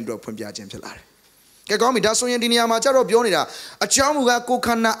ရဲ့သင်အတွက်ဖွင့်ပြခြင်းဖြစ်လာတယ်ကဲကောင်းပြီဒါဆိုရင်ဒီနေရာမှာကျတော့ပြောနေတာအကြောင်းမူကားကိုခ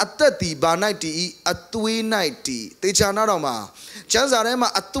န္ဓာအသက်သည်ဘာ၌တည်အသွေး၌တည်တေချာနာတော်မှာ Chanzarema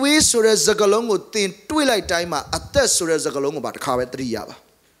a twist or as a galongo thin twilight time a test or as a galongo about carvet 3 yaba.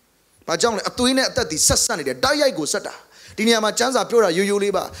 Pajang a twin at the Sassani, the Diago Sata. Diniama Chanza Pura, you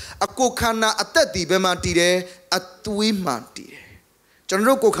liba, a kokana at 30 bemantide, a twimantide.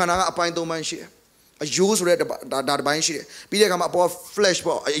 General kokana a pint manshire. A use read that by shire. Pidekama flesh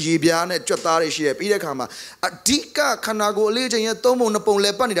ball, a yibian, a chotari shire, Pidekama. A dika canago legend yet tomo napon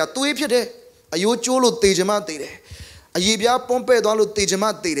lepanida, twipide. A yuchulu tejamantide. A yibia pompe don lu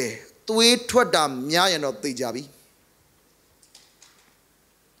tejamantide. Tweet twadam, nyan of tejabi.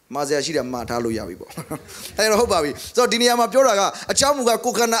 Mazashida Matalu Yabibo. I don't know. So Diniama Puraga, a Chamuga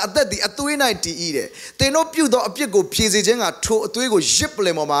Kokana at the Atuinite eat. They no pew the Apico Pizzinga to Twigo ship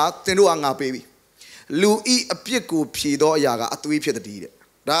lemoma, Tenuanga baby. Louis Apico Pido Yaga at Twipia the deed.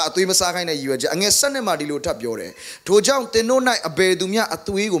 Da Atuimasaka in a year, and a Sunday Madilu Tapiore. To jump the no night a bedumia at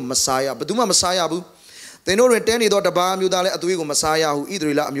Twigo Messiah, but Duma Messiah. They know return it or Bam Udale at Wigo Messiah who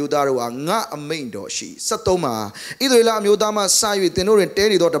either la Mudaru not a main door she. Satoma. Either la Mudama Sai with the no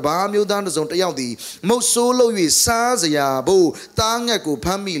return it or Bam Udan the Zontayaudi. Most solo is Sazia Bo Tangaku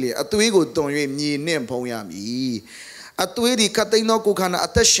Pamili at Wigo don't ye name Poyami. At Twidi Katino Kukana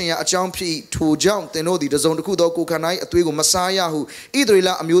Atashia a jumpy to jump the Nodi the Zonkudo Kukanai at Wigo Messiah who either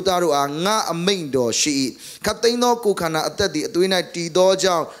la Mudaru are not a main door she. Katino Kukana at the Twinite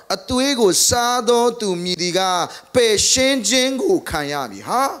Dojao at Twigo Sado to Midiga Pe Shenjengu Kayami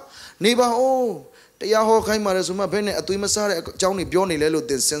ha Neighbor oh the Yaho Kaimarazuma Bene at Twimasara Johnny Bioni Lelo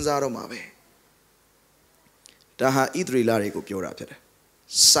de Senzaro Mabe Daha Idri Larigo Pura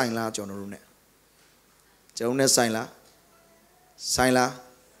Sign la John Rune Jone Sign la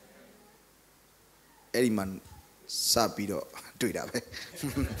Eriman Sabido do it up.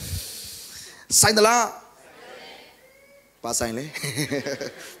 Sign the law. Ba sign le.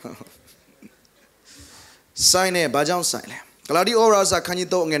 Sign e ba jaung sign le. Kaladi ora sa khanyi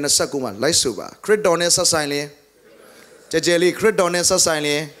to nge 29 ma lai su ba. Crit don ne sa sign le. Jejeli crit don ne sa sign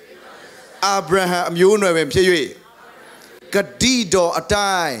le. Abraham အမျိုးအနွယ်ပင်ဖြစ်၍ဂတိတော်အ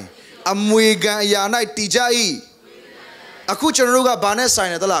တိုင်းအမွေခံအရာ၌တည်ကြ၏အခုကျွန်တော်တို့ကဘာနဲ့ဆိုင်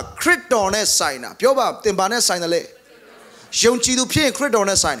တယ်သလားခရစ်တော်နဲ့ဆိုင်တာပြောပါသင်ဘာနဲ့ဆိုင်တယ်လဲယုံကြည်သူဖြစ်ရင်ခရစ်တော်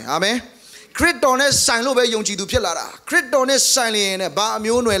နဲ့ဆိုင်တယ်အာမင်ခရစ်တော်နဲ့ဆိုင်လို့ပဲယုံကြည်သူဖြစ်လာတာခရစ်တော်နဲ့ဆိုင်လျင်နဲ့ဘာအ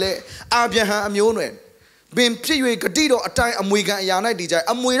မျိုးအနွယ်လဲအာဗြဟံအမျိုးအနွယ်ပင်ဖြစ်၍ဂတိတော်အတိုင်းအမွေခံအရာ၌တည်ကြ၏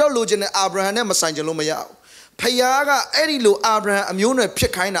အမွေတော့လိုချင်တဲ့အာဗြဟံနဲ့မဆိုင်ကြလို့မရဘူးဖယားကအဲ့ဒီလိုအာဗြဟံအမျိုးအနွယ်ဖြ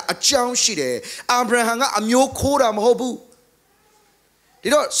စ်ခိုင်းတာအကြောင်းရှိတယ်အာဗြဟံကအမျိုးခိုးတာမဟုတ်ဘူးဒီ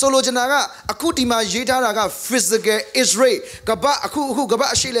တော့ဆိုလိုချင်တာကအခုဒီမှာရေးထားတာက physical Israel ကမ္ဘာအခုကမ္ဘာ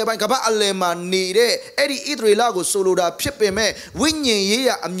အရှိလေပိုင်းကမ္ဘာအလယ်မှာနေတဲ့အဲ့ဒီဣသရေလကိုဆိုလိုတာဖြစ်ပေမဲ့ဝိညာဉ်ရေးရ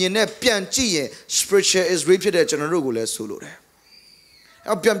အမြင်နဲ့ပြန်ကြည့်ရင် spiritual Israel ဖြစ်တဲ့ကျွန်တော်တို့ကိုလည်းဆိုလိုတယ်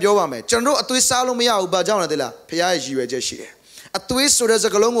အဲ့ပြန်ပြောပါမယ်ကျွန်တော်တို့အသွေးစားလို့မရဘူးဘာကြောင့်လဲသိလားဖယားရဲ့ရည်ရွယ်ချက်ရှိတယ်အသွေးဆိုတဲ့စ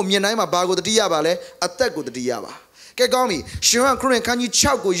ကားလုံးကိုမြင်တိုင်းမှာဘာကိုတတိယပါလဲအသက်ကိုတတိယပါကဲကောင်းပြီရှင်ဟန်ခရစ်ခန်းကြီး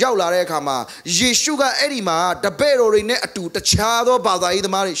6ကိုရောက်လာတဲ့အခါမှာယေရှုကအဲ့ဒီမှာတပည့်တော်တွေနဲ့အတူတခြားသောဘာသာရေးသ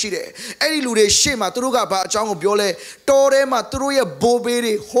မားတွေရှိတယ်အဲ့ဒီလူတွေရှေ့မှာသူတို့ကဘာအကြောင်းကိုပြောလဲတောထဲမှာသူတို့ရဲ့ဘိုးဘေး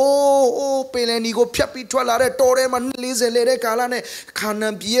တွေဟိုးပင်လယ်နီကိုဖြတ်ပြီးထွက်လာတဲ့တောထဲမှာ40လေတဲ့ကာလနဲ့ခါန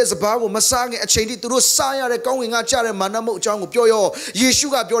န်ပြည်ရဲ့စပါးကိုမစားခင်အချိန်ထိသူတို့စားရတဲ့ကောင်းကင်ကကြတဲ့မာနမုတ်အကြောင်းကိုပြောရောယေရှု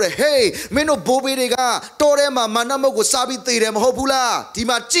ကပြောတယ်ဟေးမင်းတို့ဘိုးဘေးတွေကတောထဲမှာမာနမုတ်ကိုစားပြီးသေတယ်မဟုတ်ဘူးလားဒီ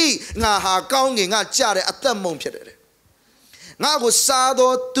မှာကြည့်ငါဟာကောင်းကင်ကကြတဲ့အသက်မုံဖြစ်တယ်ငါကိုစား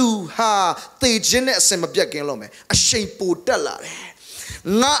တော့သူဟာသေခြင်းနဲ့အစင်မပြတ်ကင်းလို့မယ်အရှိန်ပိုတက်လာတယ်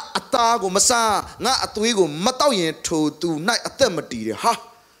ငါအသားကိုမစားငါအသွေးကိုမတောက်ရင်ထိုသူ၌အသက်မတည်တယ်ဟာ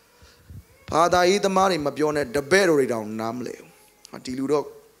ဘာသာရေးသမားတွေမပြောနဲ့တပည့်တော်တွေတောင်နားမလဲဘူးဒီလူတော့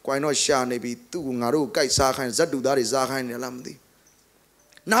ကွိုင်းတော့ရှာနေပြီသူ့ကိုငါတို့ကိုကြိုက်စားခိုင်းဇက်တူသားတွေစားခိုင်းနေလားမသိ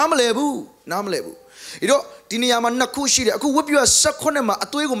နားမလဲဘူးဒီတော့ဒီနေရာမှာနှစ်ခုရှိတယ်အခုဝတ်ပြ16မှာအ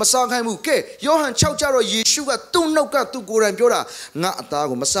သွေးကိုမစားခိုင်းဘူးကဲယောဟန်6ကျတော့ယေရှုကသူ့နှုတ်ကသူ့ကိုယ်တိုင်ပြောတာငါအသား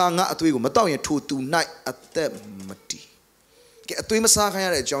ကိုမစားငါအသွေးကိုမတောက်ရင်ထိုသူ၌အသက်မတည်ကဲအသွေးမစားခိုင်းရ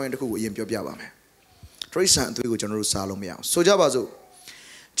တဲ့အကြောင်းရင်းတစ်ခုကိုအရင်ပြောပြပါမယ်တရိษံအသွေးကိုကျွန်တော်တို့စားလို့မရအောင်ဆိုကြပါစို့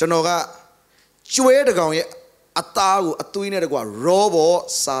ကျွန်တော်ကကျွဲတကောင်ရဲ့အသားကိုအသွေးနဲ့တကွာရောဘော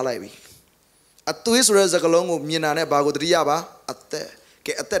စားလိုက်ပြီအသွေးဆိုတဲ့စကားလုံးကိုမြင်တာနဲ့ဘာကိုတတိယပါအသက်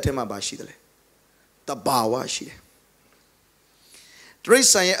ကဲအသက်ထဲမှာဘာရှိတယ်လဲတဘာဝရှိတယ်တရိ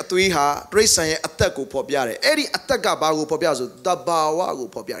ษံရဲ့အသွေးဟာတရိษံရဲ့အသက်ကိုဖော်ပြတယ်အဲ့ဒီအသက်ကဘာကိုဖော်ပြဆိုတဘာဝကို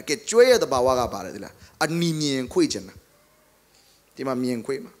ဖော်ပြတယ်ကဲကျွဲရဲ့တဘာဝကပါတယ်ဒီလားအနီမြင်ခွေချင်တာဒီမှာမြင်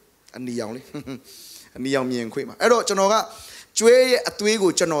ခွေမှာအနီရောင်လေးအနီရောင်မြင်ခွေမှာအဲ့တော့ကျွန်တော်ကကျွဲရဲ့အသွေး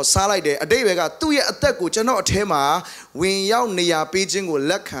ကိုကျွန်တော်စားလိုက်တယ်အတိတ်ပဲကသူ့ရဲ့အသက်ကိုကျွန်တော်အထဲမှာဝင်ရောက်နေရာပေးခြင်းကို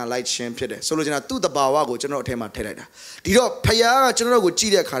လက်ခံလိုက်ခြင်းဖြစ်တယ်ဆိုလိုချင်တာသူ့တဘာဝကိုကျွန်တော်အထဲမှာထည့်လိုက်တာဒီတော့ဖယားကကျွန်တော်တို့ကိုကြ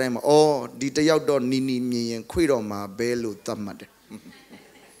ည့်တဲ့အခါတိုင်းမှာအော်ဒီတယောက်တော့နီနီမြင်ရင်ခွေတော့မှာပဲလို့သတ်မှတ်တယ်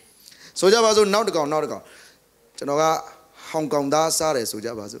ဆိုကြပါစို့နောက်တစ်ကောင်ကျွန်တော်ကဟောင်ကောင်သားစားတယ်ဆိုကြ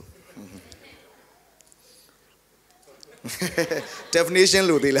ပါစို့ definition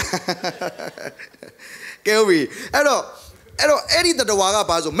လို့သေးလားကဲပြီအဲ့တော့အဲ့ဒီတတဝါက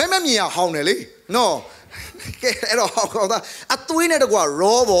ပါဆိုမဲမြင်ရဟောင်းတယ်လေနော်ကဲအဲ့တော့ဟောင်းကောင်သားအသွေးနဲ့တကွာ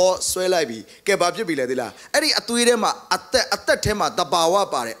ရောဘောဆွဲလိုက်ပြီကဲဘာဖြစ်ပြီလဲသေးလားအဲ့ဒီအသွေးထဲမှာအသက်ထဲမှာတဘာဝ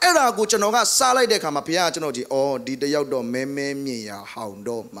ပါတယ်အဲ့ဒါကိုကျွန်တော်ကစားလိုက်တဲ့ခါမှာဘုရားကကျွန်တော်ကြည့်အော်ဒီတယောက်တော့မဲမြင်ရဟောင်း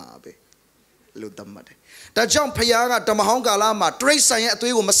တော့မှာပဲလို့သတ်မှတ်တယ်ဒါကြောင့်ဖခင်ကဓမ္မဟောင်းကာလမှာတရိတ်ဆန်ရဲ့အ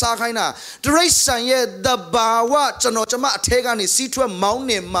သွေးကိုမစားခိုင်းတာတရိတ်ဆန်ရဲ့တဘာဝကျွန်တော်ကျမအထဲကနေစီးထွက်မောင်း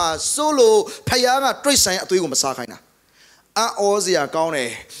နေမှာစိုးလို့ဖခင်ကတရိတ်ဆန်ရဲ့အသွေးကိုမစားခိုင်းတာအောစရာကောင်းတ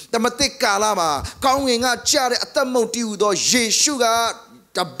ယ်တမတိကာလမှာကောင်းငင်ကကြားတဲ့အသက်မုန်တီးဟူသောယေရှုက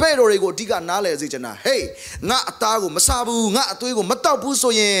တပည့်တော်တွေကိုအဓိကနားလည်စေချင်တာဟေးငါအသားကိုမစားဘူးငါအသွေးကိုမတောက်ဘူး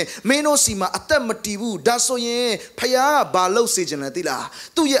ဆိုရင်မင်းတို့စီမှာအသက်မတည်ဘူးဒါဆိုရင်ဖခင်ကဘာလုပ်စေချင်လဲသိလား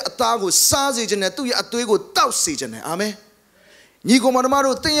သူ့ရဲ့အသားကိုစားစေချင်တယ်သူ့ရဲ့အသွေးကိုတောက်စေချင်တယ်အာမင်ညီကောင်မ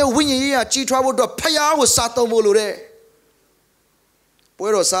တို့သင်ရဲ့ဝိညာဉ်ရေးရာကြီးထွားဖို့အတွက်ဖခင်ကိုစားသုံးဖို့လိုတယ်ပွဲ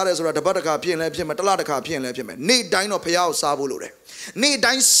တော်စားတယ်ဆိုတာတပတ်တစ်ခါဖြစ်ရင်လည်းဖြစ်မယ်တစ်လတစ်ခါဖြစ်ရင်လည်းဖြစ်မယ်နေ့တိုင်းတော့ဖခင်ကိုစားဖို့လိုတယ်နေ့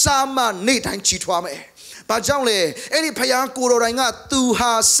တိုင်းစားမှနေ့တိုင်းကြီးထွားမယ်ဘာကြောင့်လဲအဲ့ဒီဖခင်ကိုတော်တိုင်ကသူ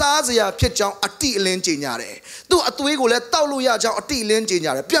ဟာစားစရာဖြစ်ကြောင်းအတိအလင်းကြေညာတယ်သူ့အသွေးကိုလည်းတောက်လို့ရကြောင်းအတိအလင်းကြေ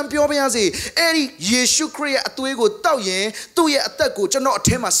ညာတယ်ပြန်ပြောပြရစီအဲ့ဒီယေရှုခရစ်ရဲ့အသွေးကိုတောက်ရင်သူ့ရဲ့အသက်ကိုကျွန်တော်အထ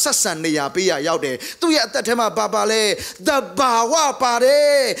က်မှာဆက်ဆံနေရပေးရရောက်တယ်သူ့ရဲ့အသက်ထဲမှာပါလဲတဘာဝပါတ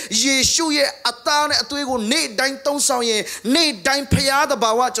ယ်ယေရှုရဲ့အသားနဲ့အသွေးကိုနေ့တိုင်းသုံးဆောင်ရင်နေ့တိုင်းဖခင်တ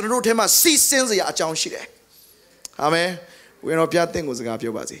ဘာဝကျွန်တော်တို့ထဲမှာစီးဆင်းစရာအကြောင်းရှိတယ်အာမင်ဝိညာဉ်တော်ပြတဲ့ကိုစကား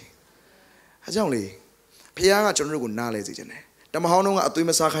ပြောပါစေအကြောင်းလေဖခင်ကကျွန်တော်တို့ကိုနားလဲစေခြင်းတယ်ဓမ္မဟောင်းတို့ကအသွေး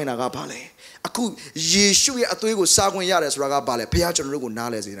မစားခိုင်းတာကဘာလဲအခုယေရှုရဲ့အသွေးကိုစားခွင့်ရတယ်ဆိုတာကဘာလဲဖခင်ကျွန်တော်တို့ကိုနား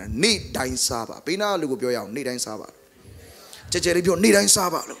လဲစေတယ်နေ့တိုင်းစားပါဘေးနားလူကိုပြောရအောင်နေ့တိုင်းစားပါကြဲကြဲလေးပြောနေ့တိုင်းစား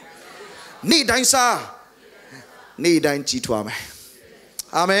ပါလို့နေ့တိုင်းစားနေ့တိုင်းကြီးထွားမယ်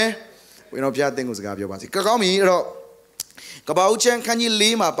အာမင်ဝိညာဉ်တော်ပြတဲ့ကိုစကားပြောပါစေကောင်းပြီအဲ့တော့ကပ္ပဦးကျမ်းခန်းကြီး၄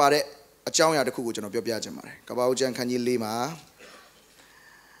မှာပါတဲ့အကြောင်းအရာတစ်ခုကိုကျွန်တော်ပြောပြချင်ပါတယ်ကပ္ပဦးကျမ်းခန်းကြီး၄မှာ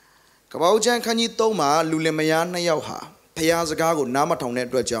ကပ္ပဦးကျမ်းခန်းကြီး3မှာလူလင်မယား2ယောက်ဟာဖျားစကားကိုနားမထောင်တဲ့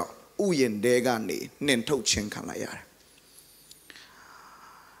အတွက်ကြောင့်ဥယျာဉ်တဲကနေနှင်ထုတ်ခြင်းခံလိုက်ရတယ်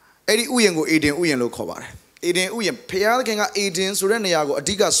အဲ့ဒီဥယျာဉ်ကိုအေဒင်ဥယျာဉ်လို့ခေါ်ပါတယ်အေဒင်ဥယျာဉ်ဖျားသခင်ကအေဒင်ဆိုတဲ့နေရာကိုအ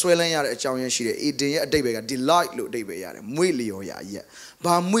ဓိကဆွဲလန်းရတဲ့အကြောင်းရင်းရှိတယ်အေဒင်ရဲ့အတိတ်ပဲက delight လို့အတိတ်ပဲရတယ်မွေ့လျော်ရာအရက်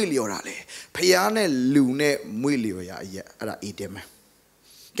ဘာမွေ့လျော်တာလဲဖျားနဲ့လူနဲ့မွေ့လျော်ရာအရက်အဲ့ဒါအေဒင်ပဲ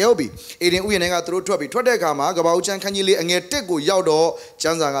ကဲဟုတ်ပြီအေဒင်ဥယျာဉ်ကသူတို့ထွက်ပြီးထွက်တဲ့အခါမှာကပ္ပဦးကျမ်းခန်းကြီးလေးအငယ်1ကိုရောက်တော့ကျ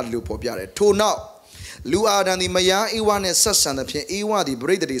မ်းစာကလူပေါ်ပြတယ်ထို့နောက်လူအာဒံသည်မယားအေဝါနှင့်ဆက်ဆံသဖြင့်အေဝါသည်ပ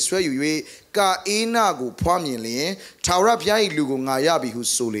ရိသတ်တွေဆွဲယူ၍ကာအေနာကိုဖွားမြင်လျင်ထာဝရဘုရား၏လူကိုငါရပြီဟု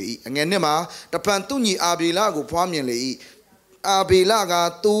ဆိုလေ၏အငယ်2မှာတပံသူညီအာဘေလကိုဖွားမြင်လေ၏အာဘေလက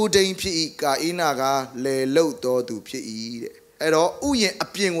တိုးဒိန်ဖြစ်၏ကာအေနာကလေလုတ်တော်သူဖြစ်၏တဲ့အဲ့တော့ဥယျာဉ်အ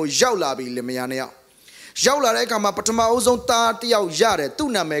ပြင်ကိုရောက်လာပြီလင်မယား2ယောက်ရောက်လာတဲ့အခါမှာပထမအဆုံးသားတစ်ယောက်ရတယ်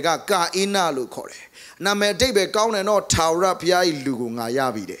သူ့နာမည်ကကာအေနာလို့ခေါ်တယ်နာမည်အဓိပ္ပာယ်ကောင်းတယ်တော့ထာဝရဘုရား၏လူကိုငါရ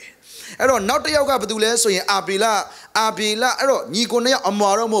ပြီတဲ့အဲ့တော့နောက်တစ်ယောက်ကဘာတူလဲဆိုရင်အာဘေလအဲ့တော့ညီကိုနှစ်ယောက်အ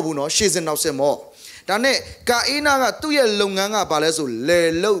မွာတော့မဟုတ်ဘူးနော်ရှေ့စင်နောက်ဆက်မော့ဒါနဲ့ကာအေနာကသူ့ရဲ့လုပ်ငန်းကဘာလဲဆိုလေ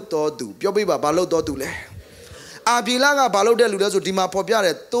လုတ်တော်သူပြောပြပါဘာလုတ်တော်သူလဲအာဘေလကဘာလုတ်တဲ့လူလဲဆိုဒီမှာဖော်ပြတ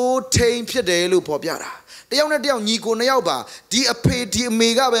ယ်တိုးထိန်ဖြစ်တယ်လို့ဖော်ပြတာတယောက်နဲ့တယောက်ညီကိုနှစ်ယောက်ပါဒီအဖေဒီအမေ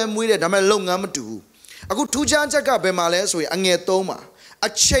ကပဲမွေးတယ်ဒါပေမဲ့လုပ်ငန်းမတူဘူးအခုထူးခြားချက်ကဘယ်မှာလဲဆိုရင်အငယ်3မှာအ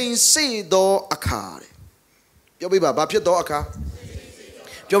ချိန်စေ့သောအခါတဲ့ပြောပြပါဘာဖြစ်သောအခါ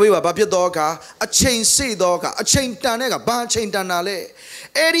ပြောပြပါဘာဖြစ်သောအခါအချိန်စေ့သောအခါအချိန်တန်တဲ့အခါဘာအချိန်တန်တာလဲ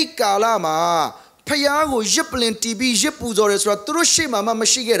အဲ့ဒီကာလမှာဖျားကိုရစ်ပလင်တီးပြီးရစ်ပူဇော်တယ်ဆိုတာသူတို့ရှေ့မှာမှမ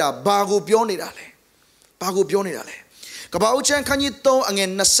ရှိခဲ့တာဘာကိုပြောနေတာလဲဘာကိုပြောနေတာလဲကပ္ပဦးကျမ်းခန်းကြီး3အငယ်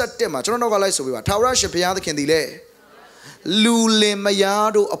21မှာကျွန်တော်တို့ကလိုက်ဆိုပြပါထာဝရရှင်ဘုရားသခင်သည်လေလူလင်မယား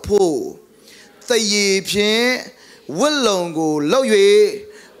တို့အဖို့သရေဖြင့်ဝတ်လုံကိုလှုပ်၍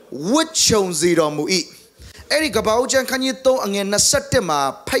ဝတ်ချုံစီတော်မူ၏အဲ့ဒီကပ္ပဦးကျမ်းခန်းကြီး3အငယ်21မှာ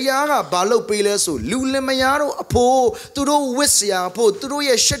ဖယားကဘာလုပ်ပေးလဲဆိုလူလင်မယားတို့အဖို့သူတို့ဝတ်စရာအဖို့သူတို့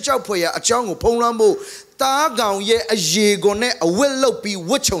ရဲ့ရှက်ကြောက်ဖွယ်ရာအကြောင်းကိုဖုံးလွှမ်းဖို့တားကောင်ရဲ့အရေခွန်နဲ့အဝတ်လုပ်ပြီး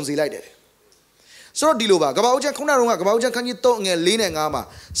ဝတ်ချုံစီလိုက်တယ်ဆိုတော့ဒီလိုပါကပ္ပဦးကျမ်းခုနကကပ္ပဦးကျမ်းခန်းကြီး3အငယ်4နဲ့5မှာ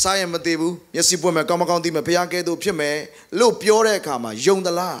စားရင်မသေးဘူးမျက်စိပွင့်မယ်ကောင်းမကောင်းသိမယ်ဖယားကဲသို့ဖြစ်မယ်လို့ပြောတဲ့အခါမှာယုံသ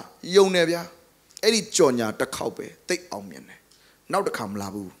လားယုံတယ်ဗျာအဲ့ဒီကြော်ညာတစ်ခေါက်ပဲတိတ်အောင်မြင်တယ်နောက်တစ်ခါမလာ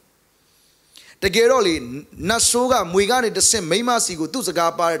ဘူးတကယ်တော့လေနတ်ဆိုးကမွေကနေတဆင့်မိမစီကိုသူ့စ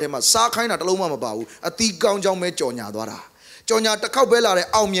ကားပါတဲ့ထဲမှာစားခိုင်းတာတလုံးမှမပါဘူးအတီးကောင်းကြောင်းပဲကြော်ညာသွားတာ Jonya Takabella,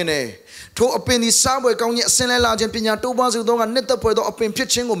 Almine. To open the subway, County, Senna Large and Pina, Tobas, Netta Puerto, open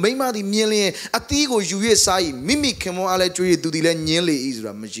pitching or Mema the Million, Atigo, USI, Mimi, Camo, Aletri, do the nearly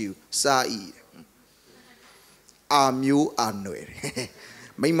Israel, Maju, Sai. Amu Annoy.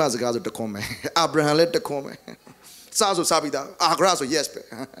 Mema's got the comment. Abraham let the comment. Sazo Sabida, Agrasso, yes.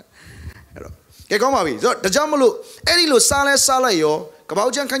 Que come away. The Jamalo, Edilo Sale Salayo,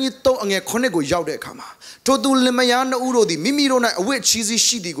 Kabaujan can you talk on a conego yaude kama. Todo Lemayana Uro, the Mimiro, which cheesy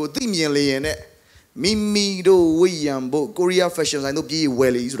shidigo, Dimian Leone. Mimido, William, Korea fashions, I know be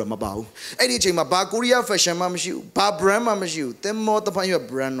well is Ramabao. Eddie Chema, Korea fashion, Mamashu, Barbara Mamashu, then more upon your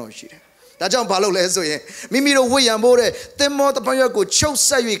brand no shit. That jump palo leso ye. Mimiro William Bore, then more upon your go, chow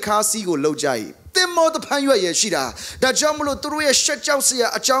say Kasi go low jai. Then more upon your yeshida. That Jamulo through a shut out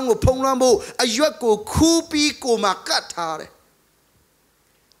a chango pongambo, a yuako, kupi, komakatare.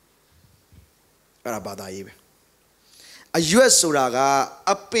 Arabada. A US Suraga,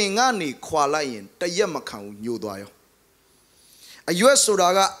 a pingani qualain, the Yamakan, Yudoyo. A US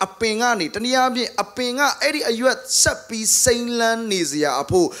Suraga, a pingani, Taniabi, a pinga, Eddie, a US Sapi, Saint Lanizia,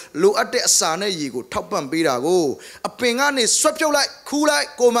 Apo, look at the Sana Yigo, top and Birago. A pingani, swap your like, cool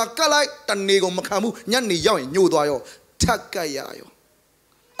like, go Makalai, Tanego Makamu, Yanni Young, Yudoyo, Takayayo.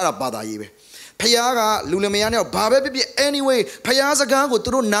 Arabada. Payaga, Lulemeana, Bababi, anyway, Payazaga go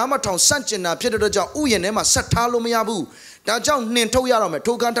through Namatown, Sanchina, Pedroja, Uyanema, Satalo Miabu. Dajan Ninto Yarame,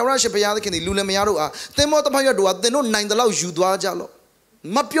 Tokantarash Payadak in the Lulemearoa, then what about your door, they know 9 the laws you do a jalo.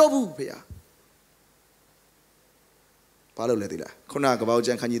 Mapiobu Pia Palo Ledilla, Konak about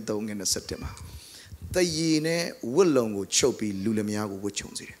Jankan Dong in the September. The Yene Willongo Chopi Lulemeago, which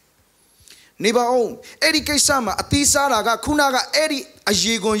owns it. Nibao, Eddie Kesama, Atisaraga, Kunaga, Eddie,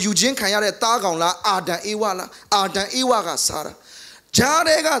 Ajigon, Eugene Kayare, Tagonla, Ada Iwaga, Sara.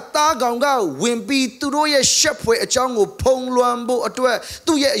 Jarega, Tagonga, Wimby, Turoya, Shepway, a Chango, Pong Luambo, Atua,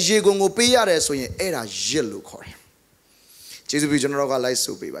 Tuya, Jigongo, Piare, so ye era Jello Core. Jesu General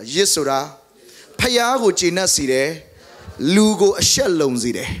Laiso, Yesura, Payago China Side, Lugo, a shell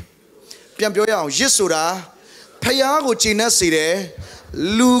lonzide. Piampioya, Yesura, Payago China Side.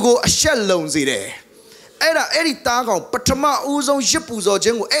 Lugo a shell lonzide. Era Eddie Tagon, Patama Uzo, Jipuzo,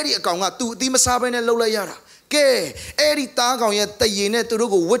 Jengo, Eddie Gonga, two Dimasabin and Lola Yara. Gay, Eddie Tagon yet the Yene to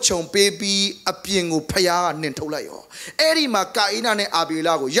Rugo, which on baby, a pingo, Paya, Nintolayo. Eddie Macaina and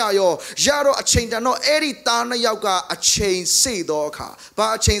Abilago, Yayo, Jaro, a chain, no Eddie Tana Yoga, a chain, say doka,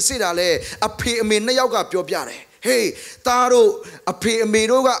 but a chain, say dale, a pay me Nayoga, Piobiare. Hey, Taro, a pay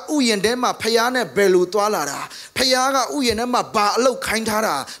Meroga, Uyendema, Payana, Belu Tualara, Payaga, Uyenema, Balo,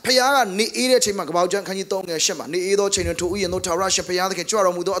 Kaintara, Payaga, Ni Chima, Baujan, can you talk a Shema, Ni Edo Chain to Uyen, no Tarasha, Payaga,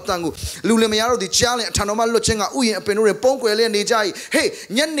 Choro, Mudo Tango, Lulemearo, the Challenge, Tanoma Luchenga, Uyen, Penure, Ponco, Nijai, hey,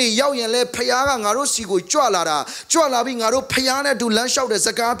 Yanni, Yaoyan, Payaga, Narosigo, Chualara, Chualabing, Aro, Payana, do lunch out as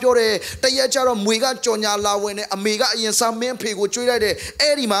a capiore, Tayacharo, Muiga, Jonya, Lawene, Amiga, and some men pig with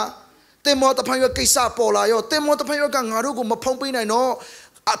Erima. They more upon your Kisa Pola, they more upon your Gangarugo, Mapompina, no.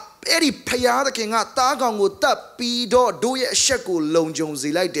 Eddie Payada King at Tagang would tap Pido, do ye shekel, Lone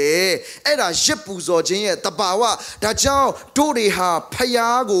Jonesy like day. Eda Jipuzo, Jane, Tabawa, Dajao, Doriha,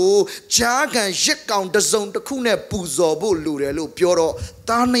 Payago, Jag and Jekon, the zone, the Kune Puzo, Bulure, Pioro,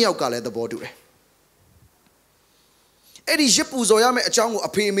 Tanayaka, the border. Eddie Jipuzo, Yame, a chang, a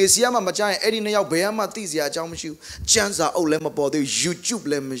pay Messiama, Majai, Eddie Naya, Beama, Tizia, Jamushu, Janza, O Lemabody, YouTube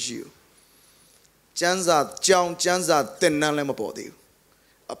Lemushu. Janza, Tenan Lemabody.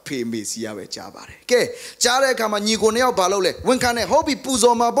 A pay Messiama Jabare. Ke, Jare Kama Nico Neo Balole, when can a hobby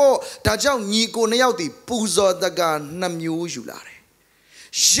Puzo Mabo, Tajao Nico Neoti, Puzo Daga Namu Julare.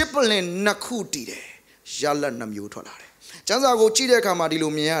 Shipelin Nakuti, Jala Namu Tolare. Janza go Chide Kama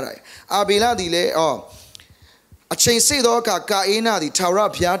Dilumiare. Abila dile, oh. A chain say doka kaina the Tara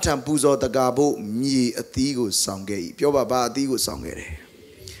Piatan Puzo the Gabo, me a tigo song gay, Pioba Digo song gay.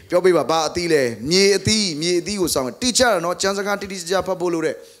 Pioba Dile, me a digo song. Teacher, no chance I can't teach Japa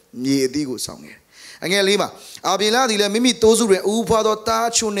Bolure, me a digo song. Again, Lima, Abila dile Mimi Tozure, Upado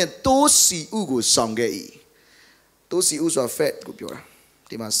Tachune, Tosi Ugo song gay. Tosi Uso fat, Gupura.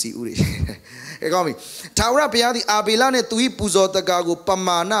 They must see Uri. Hey, call me. Tara Piati Abilane Tui Puzo the Gago,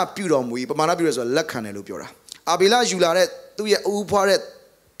 Pamana Pudom, Pamana Pures or Lacane Lupura. Abila Julare, Tuya Uparet,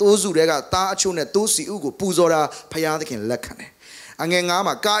 Tozurega, Tachune, Tosi Ugo, Puzora, Payadikin Lacane.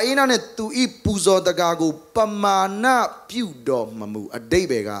 Angama, Kaina to eat Puzo the Gago, Pamana Pudo Mamu, a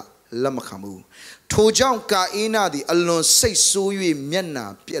Debega, Lamakamu. Tojan Kaina, the alone say so you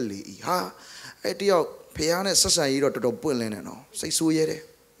Miana, Pieli, ha? Etio, Piana Sasai, or to the Pulleno, say so yet,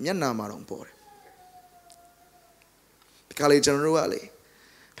 Miana Maron Pore. College and Ruali.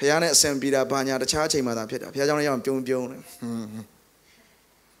 ဖယားနဲ့အဆင်ပြေတာဘာညာတခြားအချိန်မှသာဖြစ်တာဖယားကြောင့်လည်းရအောင်ပြုံးပြုံးတယ်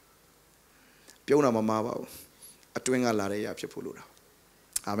ပြုံးတာမမှားပါဘူးအတွင်းကလာတဲ့အရာဖြစ်ဖို့လို့တာ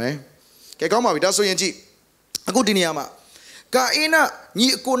အာမင်ကဲကောင်းပါပြီဒါဆိုရင်ကြည့်အခုဒီနေရာမှာကာအိနာညီ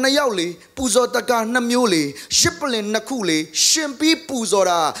အကို2ယောက်လေပူဇော်တကာ2မျိုးလေရှစ်ပလင်2ခုလေရှင်ပြီးပူဇော်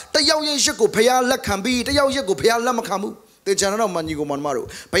တာတယောက်ရဲ့ရှစ်ကိုဖယားလက်ခံပြီးတယောက်ရက်ကိုဖယားလက်မခံဘူးတေချာတော့မညီကိုမမတို့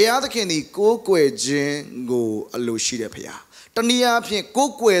ဘုရားသခင်ဒီကိုးကွယ်ခြင်းကိုအလိုရှိတဲ့ဘုရားတနည်းအားဖြင့်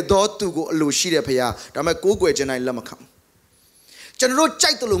ကိုးကွယ်သောသူကိုအလိုရှိတဲ့ဘုရားဒါပေမဲ့ကိုးကွယ်ခြင်းတိုင်းလက်မခံကျွန်တော်တို့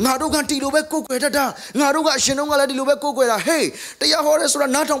ကြိုက်တယ်လို့ငါတို့ကဒီလိုပဲကိုးကွယ်တတ်တာငါတို့ကအရှင်တို့ကလည်းဒီလိုပဲကိုးကွယ်တာဟေးတရားဟောရဲဆိုတာ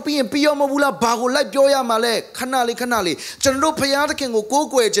နားထောင်ပြီးရင်ပြီးရောမဘူးလားဘာကိုလိုက်ပြောရမှာလဲခဏလေးကျွန်တော်တို့ဘုရားသခင်ကိုကိုး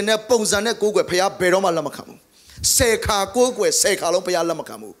ကွယ်ခြင်းနဲ့ပုံစံနဲ့ကိုးကွယ်ဘုရားဘယ်တော့မှလက်မခံဘူး10 ခါကိုးကွယ်10 ခါလုံးဘုရားလက်မ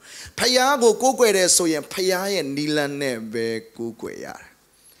ခံဘူးဖယားကိုကိုးကွယ်တယ်ဆိုရင်ဖယားရဲ့နီလန်းနဲ့ပဲကိုးကွယ်ရတယ်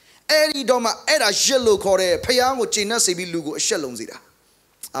အဲ့ဒီတော့မှအဲ့ဒါရှစ်လို့ခေါ်တယ်ဖယားကိုကျင့်တတ်စေပြီးလူကိုအရှက်လုံးစေတာ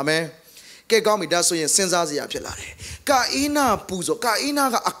အာမင်ကဲကောင်းပြီဒါဆိုရင်စဉ်းစားစရာဖြစ်လာတယ်ကာအိနာပူဇော်ကာအိနာ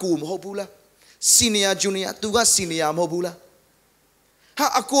ကအကိုမဟုတ်ဘူးလားစီနီယာဂျူနီယာသူကစီနီယာမဟုတ်ဘူးလားဟာ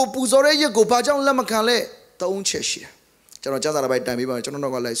အကိုပူဇော်တဲ့ရက်ကိုဘာကြောင့်လက်မခံလဲ3 ချက်ရှိတယ်ကျွန်တော်ကြားစာတစ်ပိုက်တိုင်ပေးပါမယ်ကျွန်တော်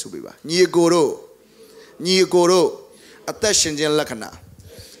တော့ကလိုက်ဆိုပေးပါညီအကိုတို့အသက်ရှင်ခြင်းလက္ခဏာ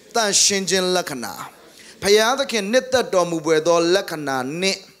တန်ရှင်ခြင်းလက္ခဏာဘုရားသခင်နှစ်သက်တော်မူပွေသောလက္ခဏာနှ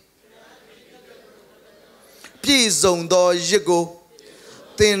င့်ပြည့်စုံသောရစ်ကို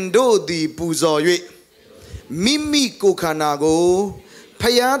သင်တို့သည်ပူဇော်၍မိမိကိုယ်ခန္ဓာကိုဘု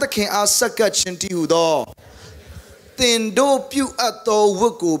ရားသခင်အားဆက်ကပ်ခြင်းတည်းဟုသောသင်တို့ပြုအပ်သောဝ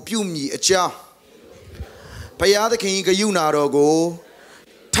တ်ကိုပြုမည်အကြောင်းဘုရားသခင်၏ဂရုဏာတော်ကို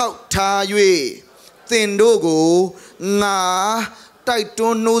ထောက်ထား၍သင်တို့ကိုငါတိုက်တွ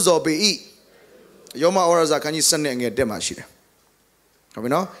န်းနှိုးဆော်ပေ၏ယောမဩရစာခန်းကြီး7နဲ့ငယ်တက်မှာရှိတယ်ဟုတ်ပြီ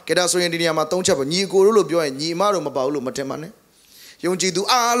နော်ကေတာဆိုရင်ဒီနေရာမှာ3ချက်ပေါ့ညီအကိုတို့လို့ပြောရင်ညီအမတို့မပါဘူးလို့မထင်ပါနဲ့ယုံကြည်သူ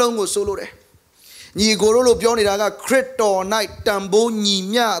အားလုံးကိုဆိုလို့တယ်ညီအကိုတို့လို့ပြောနေတာကခရစ်တော်၌တန်ဖိုးညီ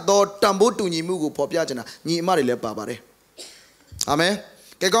မျှသောတန်ဖိုးတူညီမှုကိုဖော်ပြချင်တာညီအမတွေလည်းပါပါတယ်အာမင်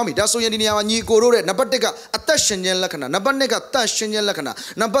ကဲကောင်းပြီဒါဆိုရင်ဒီနေရာမှာညီကိုတို့တဲ့နံပါတ်1ကအသက်ရှင်ခြင်းလက္ခဏာနံပါတ်2ကတန်ရှင်ခြင်းလက္ခဏာ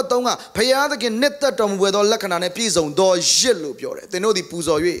နံပါတ်3ကဘုရားသခင်နှစ်သက်တော်မူသောလက္ခဏာနဲ့ပြည့်စုံသောရစ်လို့ပြောတယ်သင်တို့ဒီပူ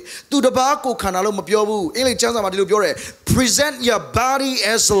ဇော်၍သူတစ်ပါးကိုခန္ဓာလို့မပြောဘူးအင်္ဂလိပ်ကျမ်းစာမှာဒီလိုပြောတယ် present your body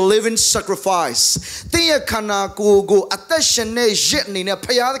as a living sacrifice သင်ရဲ့ခန္ဓာကိုယ်ကိုအသက်ရှင်တဲ့ရစ်အနေနဲ့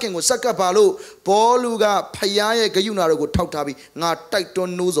ဘုရားသခင်ကိုဆက်ကပ်ပါလို့ဘောလူကဘုရားရဲ့ဂရုဏာတော်ကိုထောက်ထားပြီးငါတိုက်တွ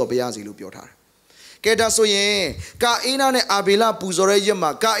န်းနှိုးဆော်ပါရစေလို့ပြောထားတယ်ကဲဒါဆိုရင်ကာအိနာနဲ့အာဘေလပူဇော်တဲ့ရက်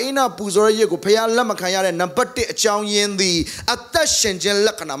မှာကာအိနာပူဇော်တဲ့ရက်ကိုဖယားလက်မခံရတဲ့နံပါတ်1အကြောင်းရင်းသည်အသက်ရှင်ခြင်းလ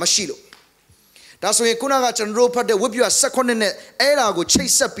က္ခဏာမရှိလို့ဒါဆိုရင်ခုနကကျွန်တော်တို့ဖတ်တဲ့ဝိပ္ပယ18နဲ့အဲ့ဒါကိုချိ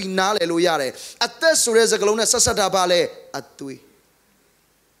တ်ဆက်ပြီးနားလည်လို့ရတယ်အသက်ဆိုတဲ့စကားလုံးနဲ့ဆက်တာပါလေအသွေး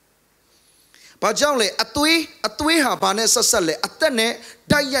ဘာကြောင့်လဲအသွေးဟာဘာနဲ့ဆက်ဆက်လဲအသက်နဲ့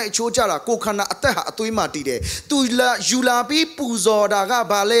တိုက်ရိုက်ချိုးကြတာကိုခန္ဓာအသက်ဟာအသွေးမှတည်တယ်သူယူလာပြီးပူဇော်တာက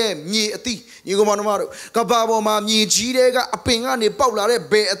ဘာလဲမြေအသီးညီကောင်မတို့ကဘာပေါ်မှာမြေကြီးတွေကအပင်ကနေပေါက်လာတဲ့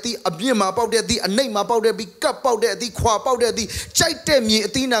ဘယ်အသီးအပြစ်မှာပေါက်တဲ့အသီးအနှိပ်မှာပေါက်တဲ့ပြီးကပ်ပေါက်တဲ့အသီးခွာပေါက်တဲ့အသီးကြိုက်တဲ့မြေအ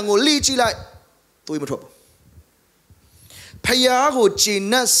သီးနှံကိုလိကြည့်လိုက်သွေးမထွက်ဘူးဖယားကိုဂျေ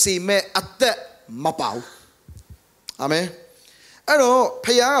နတ်စီမဲ့အသက်မပါဘူးအာမင်အဲ့တော့ဖ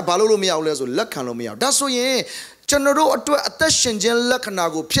ယားကဘာလို့မရဘူးလဲဆိုလက်ခံလို့မရဘူးဒါဆိုရင်ကျွန်တော်တို့အတွက်အသက်ရှင်ခြင်းလက္ခဏာ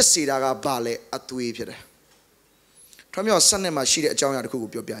ကိုဖြစ်စေတာကဘာလဲအသွေးဖြစ်တယ်ထွန်းမြောက်7နှစ်မှာရှိတဲ့အကြောင်းအရာတစ်ခုကို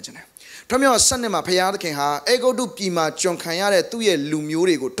ပြောပြခြင်းတယ်ထွန်းမြောက်7နှစ်မှာဖယားသခင်ဟာအေဂုတ်တုပြည်မှာကျွန်ခံရတဲ့သူ့ရဲ့လူမျိုး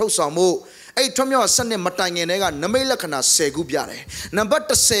တွေကိုထုတ်ဆောင်ဖို့အဲ့ထွန်းမြောက်7နှစ်မတိုင်ခင်တည်းကနမိတ်လက္ခဏာ10ခုပြတယ်နံပါတ်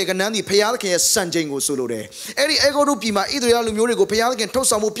10ကနန်းဒီဖယားသခင်ရဲ့စံချိန်ကိုဆိုလိုတယ်အဲ့ဒီအေဂုတ်တုပြည်မှာဣသရေလလူမျိုးတွေကိုဖယားသခင်ထုတ်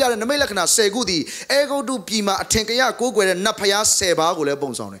ဆောင်ဖို့ပြတဲ့နမိတ်လက္ခဏာ10ခုဒီအေဂုတ်တုပြည်မှာအထင်ကရကိုးကွယ်တဲ့နတ်ဖယား10ပါးကိုလည်း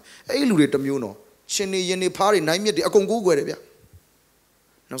ပုံဆောင်တယ်အဲ့ဒီလူတွေတစ်မျိုးနော်ရှင်နေရင်နေဖားတွေနိုင်မြစ်တွေအကုန်ကိုးကွယ်တယ်ဗျ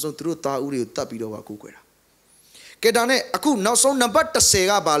နောက်ဆုံးသူတို့သားဦးတွေကိုတတ်ပြီးတော့ပါကိုးကွယ်တာကဲဒါနဲ့အခုနောက်ဆုံးနံပါတ်10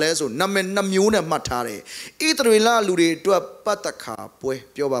ကဘာလဲဆိုနာမည်2မျိုးနဲ့မှတ်ထားတယ်ဣသရေလလူတွေအတွက်ပတ်သက်ခါပွဲ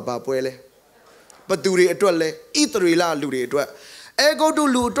ပြောပါဘာပွဲလဲဘသူတွေအတွက်လဲဣသရေလလူတွေအတွက်အေဂုတ်တု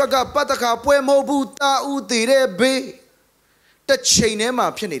လူအတွက်ကပတ်သက်ခါပွဲမဟုတ်ဘူးတာဦးတည်တဲ့ဘေးတစ်ချိန်ထဲမှာ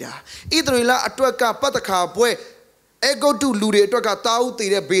ဖြစ်နေတာဣသရေလအတွက်ကပတ်သက်ခါပွဲအေဂုတ်တုလူတွေအတွက်ကတာဦးတည်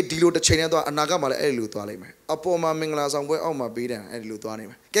တဲ့ဘေးဒီလိုတစ်ချိန်ထဲသွားအနာဂတ်မှာလည်းအဲ့ဒီလိုသွားလိမ့်မယ်အပေါ်မှာမင်္ဂလာဆောင်ပွဲအောက်မှာဘေးတံအဲ့ဒီလိုသွားနေ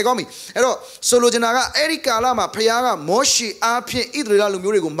မယ်ကဲကောင်းပြီအဲ့တော့ဆိုလိုချင်တာကအဲ့ဒီကာလမှာဖခင်ကမောရှေအားဖြင့်ဣသရေလလူ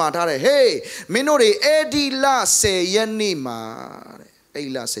မျိုးတွေကိုမှာထားတယ်ဟေးမင်းတို့တွေအဲ့ဒီလ10ရက်နေ့မှာတဲ့အဲ့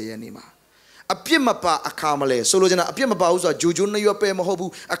ဒီလ10ရက်နေ့မှာအပြစ်မပါအခါမလဲဆိုလိုချင်တာအပြစ်မပါဘူးဆိုတာဂျိုဂျိုနှစ်ရွက်ပဲမဟုတ်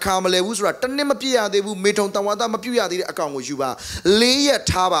ဘူးအခါမလဲဘူးဆိုတာတနည်းမပြည့်ရသေးဘူးမေထုံတန်ဝါသားမပြည့်ရသေးတဲ့အကောင်ကိုယူပါ4ရက်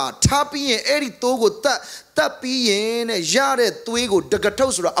ထားပါထားပြီးရင်အဲ့ဒီသိုးကို Tapi ne yare tuigo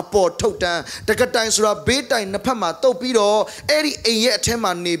dagatosura apo totan dagatain beta in napama topido eri eye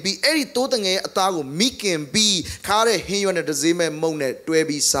tema nebi eri totange atago mikin be kare hiyon the zime mone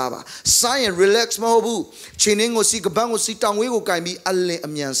dwebi saba science relax mahobu chiningo si gabango si tangwego kaimi alle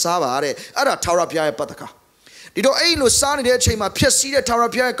amyan saba re ara taura pya pataka dido ei lo sa ni de achain ma phyak si de taura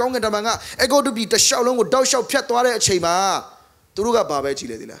pya kaung kan tama nga ego to bi ta shaw long ko daw shaw phyat twa de achain ma tu ru ka ba ba ji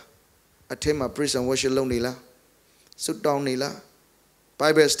le di la athe ma praise and worship long ni la sit down ni la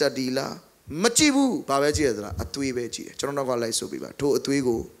Bible study la ma ji bu ba ba ji le da atwe be ji chon no ka lai so bi ba tho atwe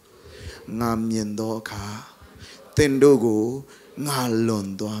ko nga myin do kha tin do ko nga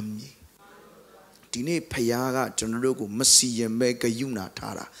lon twa mi di ni phaya ka chon do ko ma si yin be ka yu na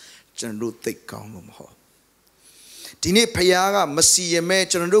tha da chon do thik kaung lo ma ho Dine Payaga, Massia Me,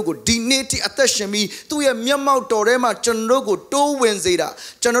 Chanrogo, Dineti Atashami, Tuya Miamau Torema, Chanrogo, Do Wenzida,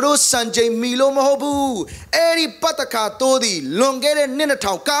 Chanro Sanjay Milo Mahobu, Eri Pataka Todi, Longere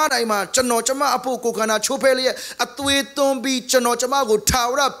Ninatau, Karaima, Chanochama Apo Kokana Chopelia, Atue Tombi, Chanochamago,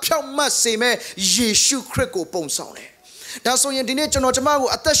 Taura, Pyama Seme, Yeshu Kreko Ponsone. That's why in the nature of Chamago,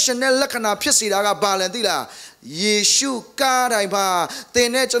 Atashanel Lakana Pisiraga Balandila. Yeshu Karaima, the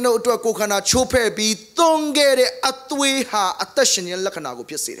national to a coconut chope be tongere atwe ha atashanian lakanago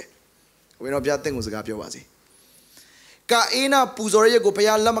piacere. We know Piating was a gapio wazi. Kaina Puzoria go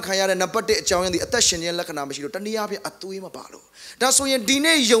paya lamakaya and Napate chow in the atashanian lakanamashi, Taniapi atwe mapalo. That's why in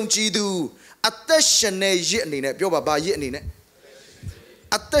Dine Yonchi do atashane yetnine, Pioba by yetnine.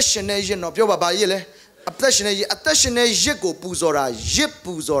 Atashane no Pioba by yele, atashane yeko Puzora, Jip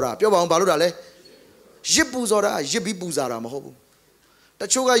Puzora, Pioba Baludale. Jipuzora, Jibi Buzara, Mahobu. The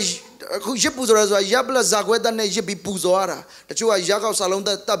Chuga Jipuzora, Yabla Zagweda, Jibi Puzora, the Chuga Yaga Salon,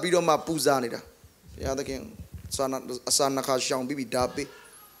 the Tabidoma Puzanida. The other king, Sanaka Shang Bibi Dabi,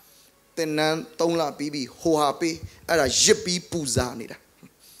 Tenan, Tonla Bibi, Hohapi, and a Jibi Puzanida.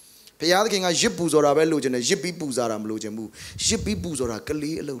 The other king, a Jipuzora, Belujan, a Jibi Puzara, Mlujamu, Jibi Buzora,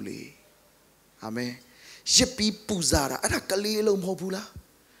 Kali Loli. Amen. Jibi Puzara, and a Kali Lomhopula.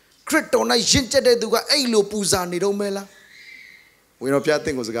 Cretona Jincha de Duga Elo Puzani Romela. We know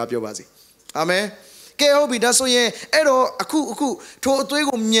Piating was a gapio bazi. Amen. Keobi daso ye, Ero, Aku,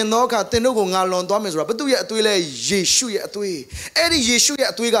 Toego Mienoka, Tenogo Ngalon Domesra, but do ya tuile Yeshu ya tui. Eri Yeshu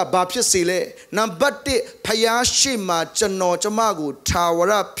ya tuiga Bapia Sile, Nambate Payashima, Chano Chamago,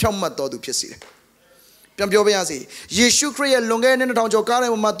 Tawara, Pyamato du Piasile. Piambiazi, Yeshu Crea Longan and Tonjokara,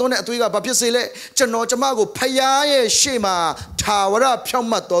 Matone Tuiga Bapia Sile, Chano Chamago, Payaye Shima, Tawara,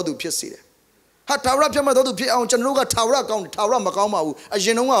 Pyamato du Piasile. Hatara Pyamato du Pia on Chanuga, Tawra, Tawra Macao, a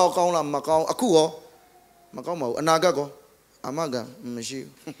Genoa, Macao, Akuo, Macamo, Anagago, Amaga, Mashi.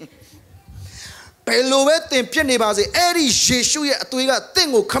 Peluet and Pianibazi, Eri Yeshu Tuiga,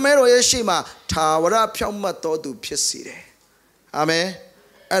 Tingo, Camero Yeshima, Tawara Pyamato du Piasile. Amen.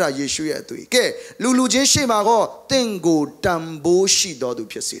 Era Yeshu ya tui. Ke lulu jenshi mago tengo tambo shi do du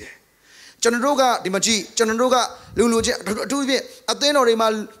piasire. Chanroga dimaji chanroga lulu jen tu bi ateno re ma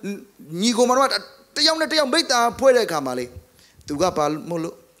nigo marwa tayang na tayang baita pwede kamale. Tuga pal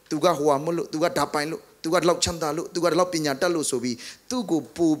molo, tuga hua molo, tuga dapain lo, tuga lok chanda lo, tuga lok pinyata lo sobi. Tugo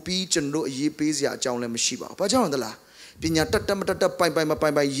popi chanro ye pezia chang le mashiba. Pa chang dala. Pinyata tamata pai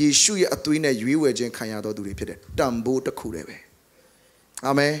Yeshu ya tui ne yuwe jen kanya do du re pide. Tambo ta kurebe.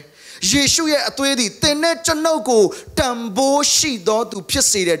 Amen. Yeshu ya atwedi tene chanoko tambo shi do tu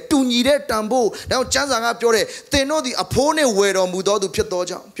phisi de tu nyi de tambo da chan sa nga pyo de teno di apho ne we do mu do tu phit do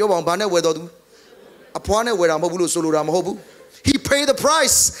jaung pyo paung ba ne we do tu apho ne we da mho bu lo so lo da mho bu he paid the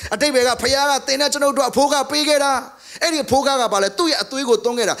price adaibai ka phaya ka tene chanok do apho ka pe ke da eri apho ka ba le tu ya atwe ko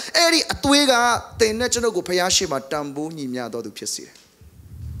ton ke da eri atwe ka tene chanok ko phaya shi ma tambo nyi mya do tu phisi de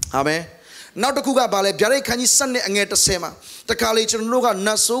amen. Now the Kuga Bale, Biare can you send it and get a sema? The college and Noga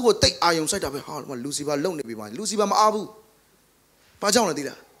Naso will take iron side of a hall, Lucifer lonely be mine, Lucifer Abu Pajana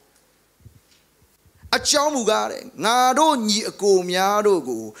Dida. A Chamugare, Nado ni a go, Miado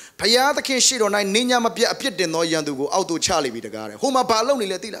go, Payata can shit on 9 Nina Mapia, a pit de no yandu out to Charlie with the gare, Homa Paloni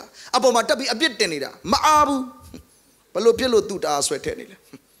Latida, Abomatabi a bit tenida, Maabu Palopillo to us for tenida.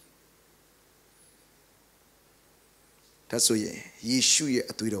 That's so ye, Yeshu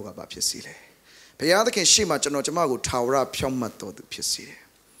at Widoga Bapia Payada can shima Chanochamago Tawra Pyamato the Piasile.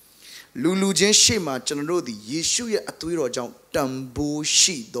 Lulu Jen Shima Chanro the Yeshu at Wiro Jump Tambu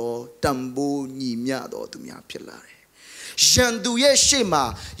Shido, Tambu Nimiado to Mia Pilare. Janduye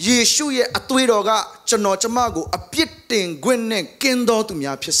Shima, Yeshu at Widoga Chanochamago, a pitting Gwenne Kendo to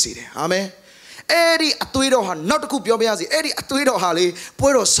Mia Piasile. Amen. Eri atuiro ha not ku pyo pya si eri atuiro ha le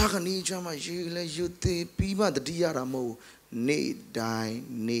pwe ro sakani chama ye le yutte pi ma tatiya ra mo ne dai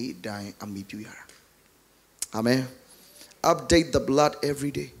ami pyu ya ra Amen. Update the blood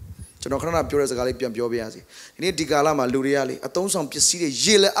every day. ကျွန်တော်ခဏပြောတဲ့စကားလေးပြန်ပြောပြရစီဒီနေ့ဒီကာလမှာလူတွေကလေအသုံးဆောင်ပစ္စည်းတွေ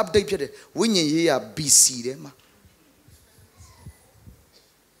ရေလဲ update ဖြစ်တယ်ဝိညာဉ်ရေးရ BC ထဲမှာ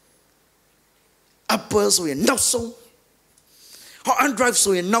Apple ဆိုရင်နောက်ဆုံး Android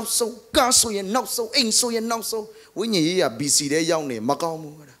ဆိုရင်နောက်ဆုံး car ဆိုရင်နောက်ဆုံးအိမ်ဆိုရင်နောက်ဆုံးဝိညာဉ်ရေးရ BC ထဲရောက်နေမကောင်း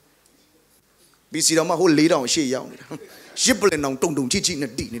ဘူးအဲ့ဒါ BC တော့မှဟို4000ရှေ့ရောက်နေတာရစ်ပလင်အောင်တုံချိချိ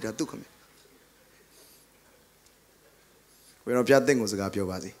နဲ့တိနေတာသူခင်ဗျဝေရောပြတဲ့ကိုစကားပြော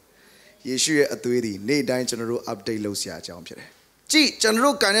ပါစီယေရှုရဲ့အသွေးသည်နေ့တိုင်းကျွန်တော်တို့ update လုပ်စရာအကြောင်းဖြစ်တယ်ကြည့်ကျွန်တော်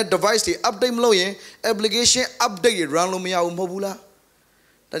တို့ကိုင်တဲ့ device တွေ update မလုပ်ရင် application update တွေ run လို့မရဘူးမဟုတ်ဘူးလား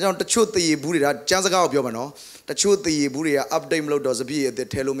ဒါကြောင့်တချို့တည်ရဘူးတွေဒါကျမ်းစကားကိုပြောပါနော်တချို့တည်ရဘူးတွေက update မလုပ်တော့စပြည့်အသစ်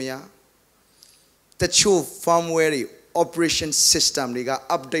ထည့်လို့မရတချို့ firmware တွေ operation system တွေက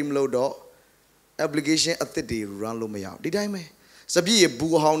update မလုပ်တော့ application အသစ်တွေ run လို့မရဘူးဒီတိုင်းပဲစပြည့်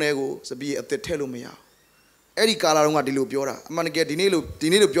ဘူးအဟောင်းတွေကိုစပြည့်အသစ်ထည့်လို့မရဘူးအဲ့ဒီကာလာတော့ကဒီလိုပြောတာအမှန်တကယ်ဒီနေ့လို့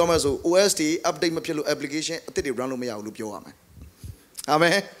ပြောမှဆို OS တွေ update မဖြစ်လို့ application အသစ်တွေ run လို့မရဘူးလို့ပြောရမယ်အာမ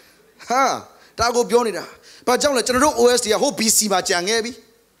င်ဟာဒါကိုပြောနေတာဘာကြောင့်လဲကျွန်တော်တို့ OS တွေကဟို BC မှာကြံခဲ့ပြီ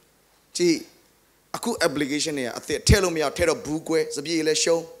ကြည့်အခု application တွေကအသစ်ထည့်လို့မရထည့်တော့ဘူးကွဲစပြေးလည်း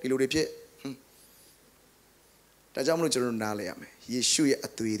ရှုံးဒီလိုတွေဖြစ်ဒါကြောင့်မလို့ကျွန်တော်တို့နားလဲရမယ်ယေရှုရဲ့အ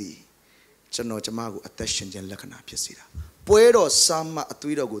သွေးတွေကျွန်တော်ကျမကိုအသက်ရှင်ခြင်းလက္ခဏာဖြစ်စေတာပွဲတော်စာမအ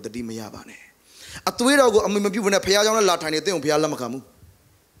သွေးတော်ကိုတတိမရပါနဲ့အသွေးတော်ကိုအမင်မပြုတ်ဘဲနဲ့ဖခင်ကြောင့်လည်းလာထိုင်နေတဲ့အောင်ဖခင်လက်မခံဘူး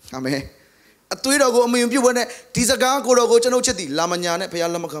အာမင်အသွေးတော်ကိုအမင်မပြုတ်ဘဲနဲ့ဒီစကားကိုတော်ကိုကျွန်ုပ်ချစ်သည်လာမညာနဲ့ဖခ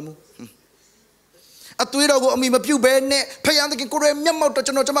င်လက်မခံဘူးအသွေးတော်ကိုအမင်မပြုတ်ဘဲနဲ့ဖခင်သခင်ကိုရဲ့မျက်မှောက်တော်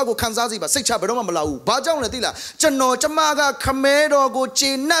ကျွန်တော်ကျမကိုခံစားစေပါစိတ်ချဘယ်တော့မှမလာဘူးဘာကြောင့်လဲသိလားကျွန်တော်ကျမကခမဲတော်ကိုခြေ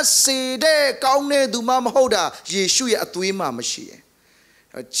နှက်စေတဲ့ကောင်းတဲ့သူမှမဟုတ်တာယေရှုရဲ့အသွေးမှမရှိရဲ့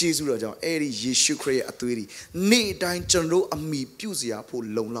ကျေးဇူးတော်ကြောင့်အဲ့ဒီယေရှုခရစ်ရဲ့အသွေးတွေနေ့တိုင်းကျွန်တော်အမိပြုစရာဖို့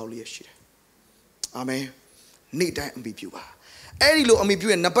လုံလောက်လျက်ရှိတယ်အာမင်နေ့တိုင်းအမိပြုပါအဲ့ဒီလိုအမိပြု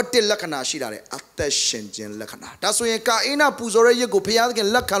ရဲ့နံပါတ်1လက္ခဏာရှိတာလေအသက်ရှင်ခြင်းလက္ခဏာဒါဆိုရင်ကာအိနာပူဇော်တဲ့ရက်ကိုဘုရားသခင်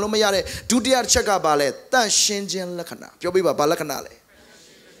လက်ခံလို့မရတဲ့ဒုတိယတစ်ချက်ကဘာလဲတန်ရှင်းခြင်းလက္ခဏာပြောပြပါဘာလက္ခဏာလဲ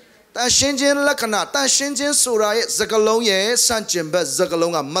တန်ရှင်းခြင်းလက္ခဏာတန်ရှင်းခြင်းဆိုတာရဲ့စကားလုံးရဲ့စန့်ကျင်ဘက်စကား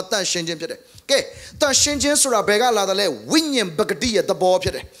လုံးကမတန်ရှင်းခြင်းဖြစ်တယ်ကဲတန်ရှင်းခြင်းဆိုတာဘယ်ကလာတယ်လဲဝိညာဉ်ပဂတိရဲ့သဘောဖြ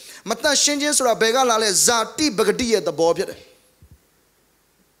စ်တယ်မတန်ရှင်းခြင်းဆိုတာဘယ်ကလာလဲဇာတိပဂတိရဲ့သဘောဖြစ်တယ်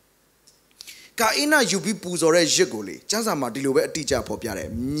ကာအိနာယူပြီးပူဇော်တဲ့ရစ်ကိုလေကျမ်းစာမှာဒီလိုပဲအတိအကျဖော်ပြတယ်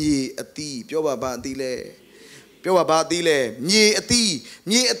မြေအသီးပြောပါဘာအသီးလဲပြောပါဘာအသီးလဲမြေအ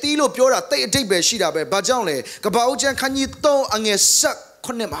သီးလို့ပြောတာတိတ်အတိတ်ပဲရှိတာပဲဘာကြောင့်လဲကပ္ပဦးကျမ်းခန်းကြီး3အငယ်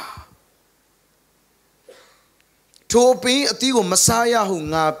7မှာထိုပင်အသီးကိုမစားရဟု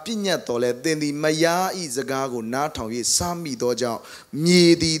ငါပြညတ်တော်လဲသင်သည်မယားဤစကားကိုနားထောင်၍စားမိသောကြောင့်မြေ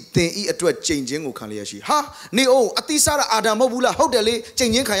သည်သင်ဤအတွက်ကြိမ်ချင်းကိုခံလျက်ရှိဟာနေအောင်အသီးစားတာအာဒံမဟုတ်ဘူးလားဟုတ်တယ်လေကြိ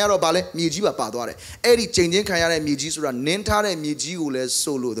မ်ချင်းခံရတော့ဗာလဲမြေကြီးပါသွားတယ်အဲ့ဒီကြိမ်ချင်းခံရတဲ့မြေကြီးဆိုတာနင်းထားတဲ့မြေကြီးကိုလဲ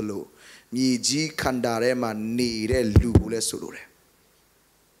ဆိုလို့သလိုမြေကြီးခန္ဓာထဲမှာနေတဲ့လူကိုလဲဆိုလို့တယ်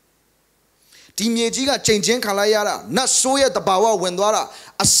ဒီမြေကြီးကကြိမ်ချင်းခံလိုက်ရတာနတ်ဆိုးရဲ့တဘာဝဝင်သွားတာ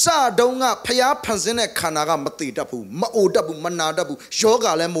အစတုန်းကဖျားဖန်ဆင်းတဲ့ခန္ဓာကမတည်တတ်ဘူးမအိုတတ်ဘူးမနာတတ်ဘူးယောဂ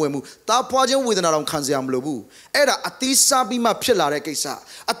လည်းမဝင်ဘူးတားဖွားခြင်းဝေဒနာတော့ခံစရာမလိုဘူးအဲ့ဒါအသီးစားပြီးမှဖြစ်လာတဲ့ကိစ္စ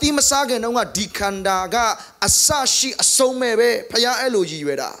အသီးမစားခင်တုန်းကဒီခန္ဓာကအစရှိအဆုံးမဲ့ပဲဖျားအဲ့လိုရည်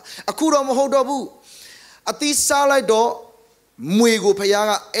ရွယ်တာအခုတော့မဟုတ်တော့ဘူးအသီးစားလိုက်တော့မွေကိုဖယား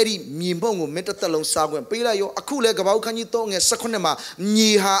ကအဲ့ဒီမြေပုံကိုမင်းတစ်သက်လုံးစားခွင့်ပေးလိုက်ရောအခုလဲကပောက်ခန်းကြီး3ငယ်18မှာ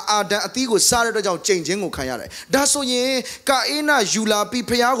မြေဟာအာဒံအသီးကိုစားတဲ့အတွက်ကြောင့်ကြိမ်ချင်းကိုခံရတယ်ဒါဆိုရင်ကာအိနာယူလာပြီး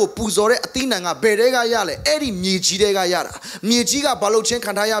ဖယားကိုပူဇော်တဲ့အသီးနံကဘယ်တဲကရလဲအဲ့ဒီမြေကြီးတဲကရတာမြေကြီးကဘာလို့ချင်း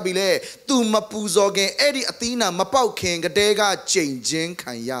ခံထားရပြီလဲသူမပူဇော်ခင်အဲ့ဒီအသီးနံမပေါက်ခင်ကတဲကကြိမ်ချင်း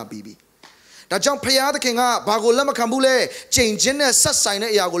ခံရပြီဒါကြောင့်ဖယားသခင်ကဘာကိုလက်မခံဘူးလဲကြိမ်ချင်းနဲ့ဆက်ဆိုင်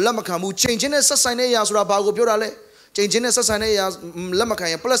တဲ့အရာကိုလက်မခံဘူးကြိမ်ချင်းနဲ့ဆက်ဆိုင်တဲ့အရာဆိုတာဘာကိုပြောတာလဲကျိန်ချင်းနဲ့ဆက်ဆိုင်တဲ့အရာလက်မခံ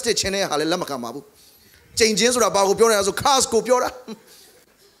ရင်ပလတ်စတစ်ချင်းတဲ့ဟာလည်းလက်မခံပါဘူးကျိန်ချင်းဆိုတာဘာကိုပြောနေတာဆို cars ကိုပြောတာ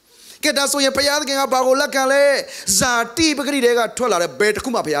ကဲဒါဆိုရင်ဘုရားသခင်ကဘာကိုလက်ခံလဲဇာတိပဂရိတွေကထွက်လာတဲ့ဘယ်တစ်ခု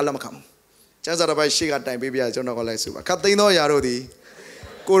မှဘုရားလက်မခံဘူးကျမ်းစာတစ်ပိုက်ရှေ့ကတိုင်ပေးပြကျွန်တော်ကလိုက်ဆိုပါခတ်သိမ်းသောအရာတို့သည်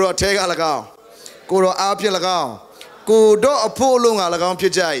ကိုတော်ထဲက၎င်းကိုတော်အားဖြင့်၎င်းကိုတော်အဖို့လုံးက၎င်းဖြ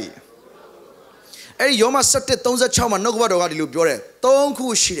စ်ကြ၏အဲ့ဒီယောမ7:36မှာနှုတ်ကပတ်တော်ကဒီလိုပြောတယ်3ခု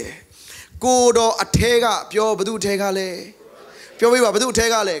ရှိတယ်ကိုတော်အထဲကပြောဘသူအထဲကလဲပြောပြပါဘသူအထဲ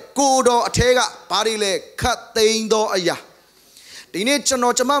ကလဲကိုတော်အထဲကဘာတွေလဲခတ်သိမ်းသောအရာဒီနေ့ကျွန်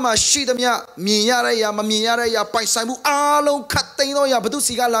တော်ကျမမှာရှိသမျှမြင်ရတဲ့အရာမမြင်ရတဲ့အရာပိုင်ဆိုင်မှုအားလုံးခတ်သိမ်းသောအရာဘသူ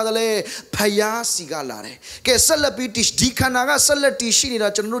စီကလာတယ်လဲဖယားစီကလာတယ်ကဲဆက်လက်ပြီးဒီခန္ဓာကဆက်လက်တည်ရှိနေတာ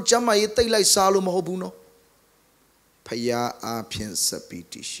ကျွန်တော်တို့ကျမ်းမာရေးသိလိုက်စားလို့မဟုတ်ဘူးနော်ဖယားအားဖြင့်ဆက်ပြီး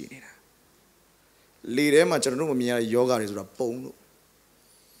တည်ရှိနေတာလေထဲမှာကျွန်တော်တို့မမြင်ရတဲ့ယောဂတွေဆိုတာပုံလို့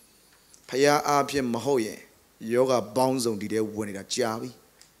ဖယားအားဖြင့်မဟုတ်ရင် yoga bounds on the when it a javi.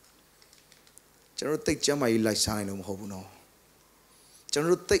 General take Jamai like sign of Hobuno.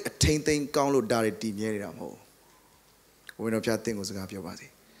 General take a tainting download direct near Ramo. When of that thing was a your body.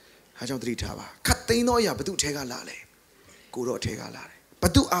 I don't three tower. Cut the noya, but do take a lale. Go take a lale.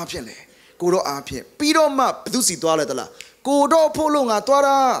 But do apple. Go apple. Pido map, do see toilet la. Go polonga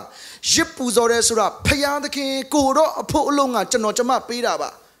twara. Jipuzore sura. Paya the king. Go polonga. Janojama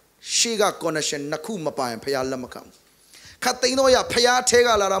pidaba. Shiga connection Nakuma pa and Paya Lamakam. Katinoya Paya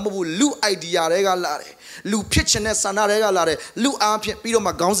Tega Laramu, Lu idea regalare, Lu pitchen sana regalare, Lu Ampia Pido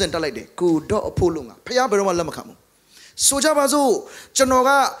Magons and Talade, Kudo Polunga, Paya Beroma Lamakam. Sojabazo,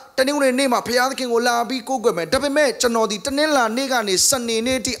 Chanoga, Tanure Nema, Paya King Olabi Kogame, Dabeme, Chanodi, Tanella, Negani, Sunny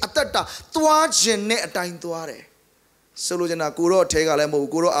Neti, Atata, Tuajen net time tuare. Solujana Kuro Tega Lemo,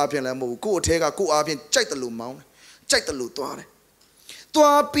 Guru Apian Lemo, Go Tega, Go Apian, check the Lumount, check the Lutuare.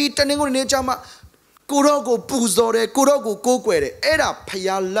 Tua Peter Ningo Nejama Kurogo Puzore, Kurogo Kokwere, Era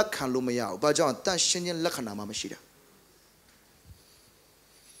Paya Lakan Lumea, Bajan, Tashin Lakana Mashida.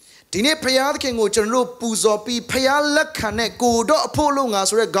 Dine Paya King Uchenro Puzopi, Paya Lakane, Kudo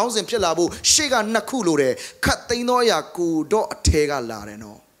Polungas, Red Gauns and Pilabu, Shiga Nakulure, Katinoya Kudo Tega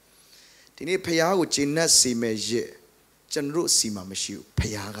Lareno. Dine Paya Uchina Simeje, General Sima Meshu,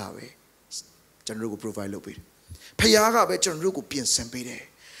 Payagawe, General provide Lopi. Payaga Bechan Ruku Pian Sempede.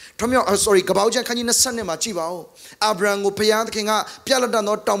 Tomio, sorry, Kabauja can you send him a chivao? Abraham Payad King, Pialada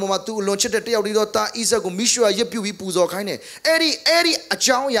not Tomatu, Loncheta Teodota, Isago Mishua, Yepu Puzo Kine. Eri, a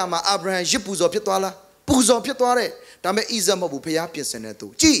chow yama, Abraham, Jipuzo Pietala, Puzo Pietare, Dame Isamobu Payapian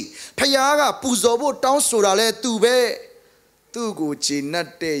Senetu. Gee, Payaga, Puzobo, Town Surale, Tube. Tuguchi,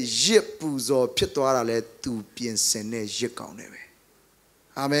 Nate, Jipuzo, Pietale, Tu Pian Sene, Jikauneve.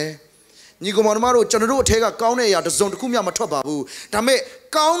 Amen. Nigumanaro, General Tega Kaune, the zone Kumia Matobabu, Dame,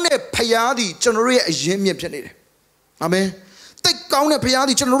 Kaune Payadi, Generate a Jimmy Penny. Amen. Take Kaune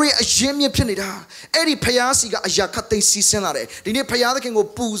Payadi, Generate a Jimmy Penida. Eddie Payasiga, a Jacate Sisenare, the near Payada can go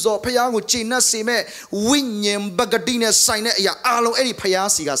Puzo, Payago, China Sime, Winyam, Bagadina, Sine, Ya Alo, Eddie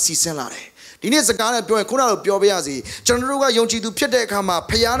Payasiga, Sisenare. The near Zagana, Kuna, Biobiazi, General Yonchi to Piedekama,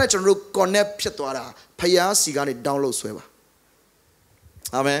 Payana, General Conep Pietuara, Payasiga, download swever.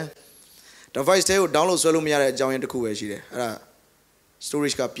 Amen. The vice tail download Solomia Join the Kuwashi.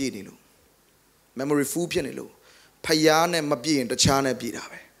 Storage got pianilo. Memory full pianilo. Payan and Mabi and the China beat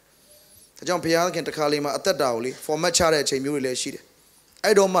up. The John Pian can call him at the Dowley for my child at a mule sheet.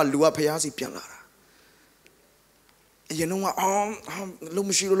 I don't mind Lua Payasi Pianara. You know what?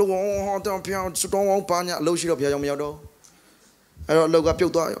 Lumishiro, don't pian, so don't panya, low sheet of Yamado. I don't look up your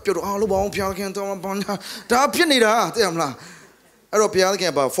all pian can't tell upon the pianida, damn la. I don't piano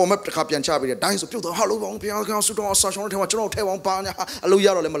about former copy and chabby, dines of people, hollow piano council, such on what you know, Taiwan Panya, a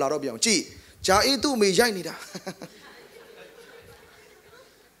loyal Malarobia. Gee, Jai do me, Janida.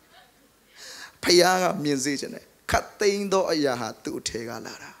 Payanga musician, cut the indo ayaha to take a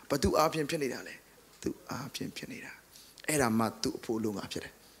lara, but do Apian Pianida, to Apian Pianida. Era matu pulunga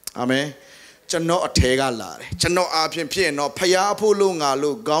pere. Amen. Chano a tega lare, Chano Apian Piano, Paya pulunga,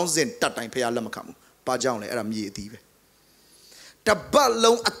 look, gowns in Tatai Payalamacamu, Pajan, era me dive. The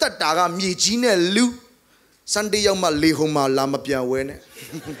ballon at the daga me gene lu Sunday yama lihoma lama piawene.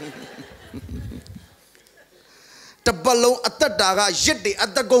 The ballon at the daga jete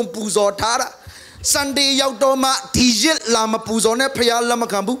at the gon puzo tara Sunday yautoma tijit lama puzone paya lama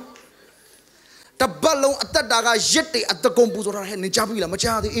kambu. The ballon at the daga jete at the gon puzo and Jabila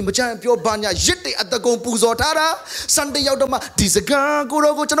Machadi Imajan Pure Banya jete at the gon puzo tara Sunday yautoma tizaga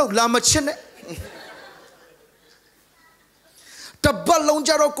guro chano lama chene. The ballon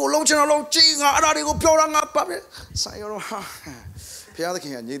jaro long channel ching ararigo pioranga pape. Sayoro ha.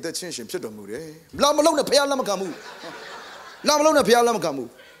 Pialaki and the chinship pidomure. Lamalona pialamacamu. Lamalona pialamacamu.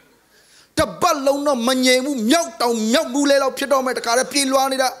 The ballon no manemu, Mule Pidome, the Carapi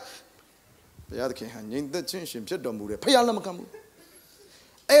Luanida. Pialaki and the chinship pidomure, pialamacamu.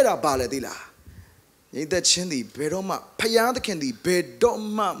 Era baladilla. In the chindi, bedoma, payadakindi,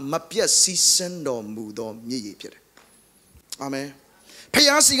 bedoma, mapia sisendo mudo me. Amen.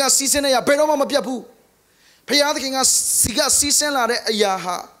 Payasiga season ya bedoma mapiapu. Payadkinga siga season la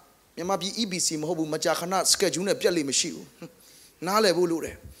yaha. Yamabi EBC Mobu Majakana schedule a piali machine. Nale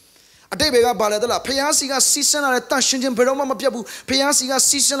bulure. A day bega baladala. Payasiga season at Tashin Pedoma Mapiabu. Payasiga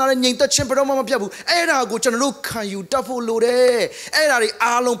season at Ninta Chempedoma Mapiabu. Era go and look can you duffle lure. Era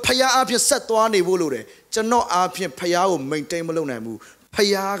alon paya apia set to ane bulure. Jano apia payao maintain malonamu.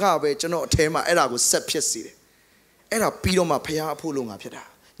 Payaga be jano tema era go set piesi. Era Pidoma Paya Pulunga Pida.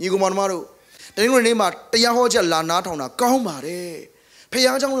 You go on Maru. Then you name a Tayahoja Lana Tona, Gaumare. ဖ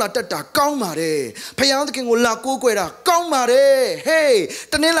ယားเจ้าလာတက်တာကောင်းပါတယ်ဖယားသခင်ကိုလာကိုးကွယ်တာကောင်းပါတယ်ဟေး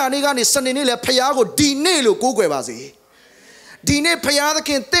တနင်္လာနေ့ကနေစနေနေ့လဲဖယားကိုဒီနေ့လို့ကိုးကွယ်ပါစေဒီနေ့ဖယားသခ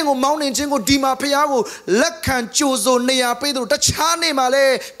င်တင့်ကိုမောင်းနှင်ခြင်းကိုဒီမှာဖယားကိုလက်ခံကြိုဆိုနေရာပေးသူတခြားနေ့မှာလဲ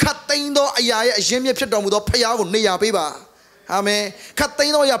ခတ်သိမ်းသောအရာရဲ့အရင်မြစ်ဖြစ်တော်မူသောဖယားကိုနေရာပေးပါအာမင်ခတ်သိ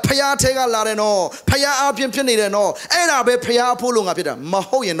မ်းသောအရာဖယားထဲကလာတယ်နော်ဖယားအပြင်ဖြစ်နေတယ်နော်အဲ့ဒါပဲဖယားဖို့လို့ငါဖြစ်တာမ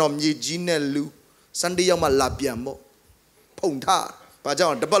ဟုတ်ရင်တော့မြေကြီးနဲ့လူစန်ဒေးရောက်မှလာပြန်မို့ဖုန်ထားဘာကြော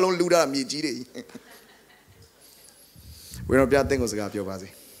င့်တပတ်လုံးလူတာမြေကြီးတွေဝိရောပြတဲ့ကိုစကားပြောပါစေ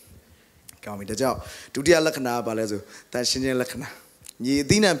ကောင်းပြီဒါကြောင့်ဒုတိယလက္ခဏာကဘာလဲဆိုတန်ရှင်းခြင်းလက္ခဏာညီအ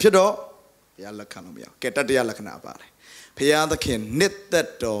သီးနှံဖြစ်တော့ဘုရားလက်ခံလို့မရကဲတတိယလက္ခဏာပါလေဘုရားသခင်နှစ်သက်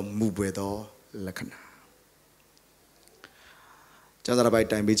တော်မူပွေသောလက္ခဏာကျမ်းစာပိုက်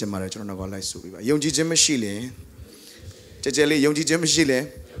တိုင်ပေးခြင်းမှာလည်းကျွန်တော်တို့ကလိုက်ဆိုပြီးပါယုံကြည်ခြင်းမရှိရင်ကြဲကြဲလေးယုံကြည်ခြင်းမရှိရင်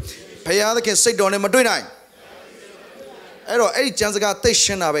ဘုရားသခင်စိတ်တော်နဲ့မတွေ့နိုင်အဲ့တော့အဲ့ဒီကျမ်းစကားသိရှ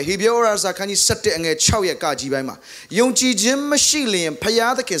င်းတာပဲဟေဗြဲဩဝါဒစာခန်းကြီး7အငယ်6ရဲ့ကကြီးပိုင်းမှာယုံကြည်ခြင်းမရှိလျင်ဘု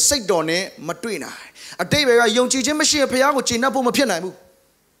ရားသခင်စိတ်တော်နဲ့မတွေ့နိုင်အတိတ်ပဲကယုံကြည်ခြင်းမရှိရင်ဘုရားကိုကျေနပ်ဖို့မဖြစ်နိုင်ဘူး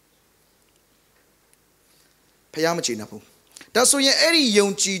ဘုရားမကျေနပ်ဘူးဒါဆိုရင်အဲ့ဒီယုံ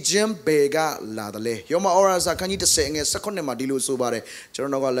ကြည်ခြင်းဘယ်ကလာတယ်လဲယောမဩဝါဒစာခန်းကြီး10အငယ်18မှာဒီလိုဆိုပါတယ်ကျွ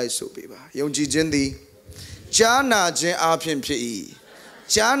န်တော်တို့ကလိုက်ဆိုပေးပါယုံကြည်ခြင်းသည်ကြားနာခြင်းအပြင်ဖြစ်၏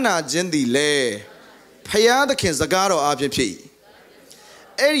ကြားနာခြင်းသည်လေဖယားသခင်စကားတော်အဖြစ်ဖြစ်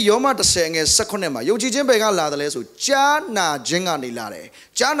အဲ့ဒီယောမ10ငယ်18မှာယုံကြည်ခြင်းဘယ်ကလာတယ်လဲဆိုကြားနာခြင်းကနေလာတယ်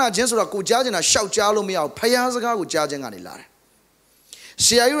ကြားနာခြင်းဆိုတာကိုကြားခြင်းတာရှောက်ကြားလို့မရဘူးဖယားစကားကိုကြားခြင်းကနေလာတယ်ဆ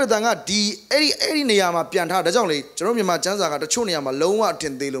ရာယူရတန်ကဒီအဲ့ဒီနေရာမှာပြန်ထားဒါကြောင့်လေကျွန်တော်မြန်မာကျမ်းစာကတချို့နေရာမှာလုံးဝအထ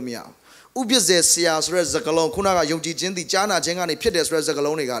င်သေးလို့မရဘူးဥပစ္စေဆရာဆိုတဲ့စကားလုံးခုနကယုံကြည်ခြင်းသည်ကြားနာခြင်းကနေဖြစ်တယ်ဆိုတဲ့စကား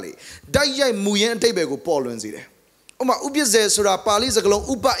လုံးတွေကလေတိုက်ရိုက်မူရင်းအတိတ်ပဲကိုပေါ်လွင်စေတယ်ဥပပစ္စေဆိုတာပါဠိစကားလုံး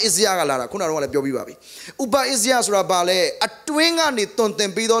ဥပဣဇယကလာတာခုနကတော့လည်းပြောပြီးပါပြီဥပဣဇယဆိုတာဘာလဲအတွင်းကနေတွင်တ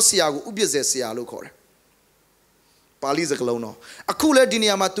င်ပြီးသောဆရာကိုဥပစ္စေဆရာလို့ခေါ်တယ်ပါဠိစကားလုံးတော့အခုလဲဒီနေ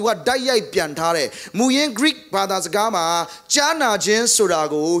ရာမှာ तू ကဓာတ်ရိုက်ပြန်ထားတယ်မူရင်း Greek ဘာသာစကားမှာကြားနာခြင်းဆိုတာ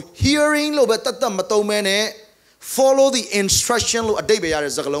ကို hearing လို့ပဲတတ်မသုံးမဲနဲ့ follow the instruction လို့အတိတ်ပဲရ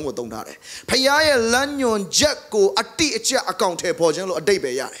တဲ့စကားလုံးကိုသုံးထားတယ်ဖခင်ရဲ့လမ်းညွှန်ချက်ကိုအတိအကျအကောင့်ထဲပေါ်ခြင်းလို့အတိတ်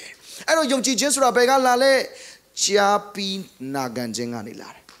ပဲရတယ်အဲ့တော့ယုံကြည်ခြင်းဆိုတာဘယ်ကလာလဲကြားပြီးနာခံခြင်းကနေလာ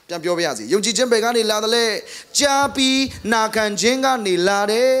တယ်ပြန်ပြောပြရစီယုံကြည်ခြင်းဘယ်ကနေလာတယ်လဲကြားပြီးနာခံခြင်းကနေလာ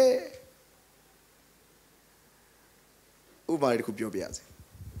တယ်ဥပမာတစ်ခုပြောပြရစီ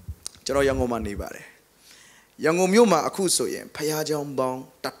ကျွန်တော်ရန်ကုန်မှာနေပါတယ်ရန်ကုန်မြို့မှာအခုဆိုရင်ဖခင်ကျောင်းပေါင်း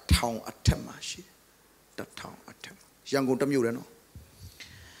1000အထက်မှာရှိတယ်1000အထက်ရန်ကုန်တစ်မြို့တယ်နော်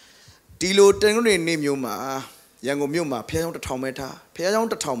ဒီလိုတန်ရုံနေမြို့မှာရန်ကုန်မြို့မှာဖခင်ကျောင်း1000ပဲထားဖခင်ကျောင်း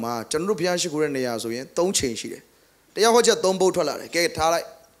1000မှာကျွန်တော်တို့ဖခင်ရှိခိုးတဲ့နေရာဆိုရင်3ချိန်ရှိတယ်တရားဟောချက်3ပုဒ်ထွက်လာတယ်ကဲထားလိုက်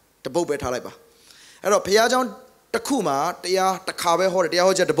တစ်ပုဒ်ပဲထားလိုက်ပါအဲ့တော့ဖခင်ကျောင်းတစ်ခုမှာတရားတစ်ခါပဲဟောတယ်တရား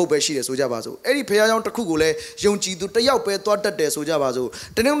ဟောချက်တစ်ပုဒ်ပဲရှိတယ်ဆိုကြပါစို့အဲ့ဒီဖခင်ကျောင်းတစ်ခုကိုလည်းယုံကြည်သူတစ်ယောက်ပဲသွားတတ်တယ်ဆိုကြပါစို့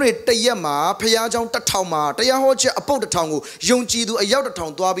တနေ့နေ့တစ်ရက်မှာဖခင်ကျောင်း1000မှာတရားဟောချက်အပုဒ်1000ကိုယုံကြည်သူအယောက်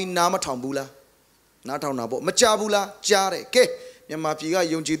1000သွားပြီးနားမထောင်ဘူးလားနားထောင်တာပေါ့မကြားဘူးလားကြားတယ်ကဲမြန်မာပြည်က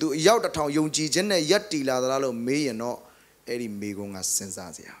ယုံကြည်သူအယောက်1000ယုံကြည်ခြင်းနဲ့ယက်တီလာသလားလို့မေးရင်တော့အဲ့ဒီမေကုန်းကစဉ်း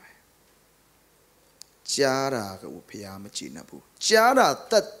စားစရာပဲကြားတာကိုဖျားမကြည့်နိုင်ဘူးကြားတာ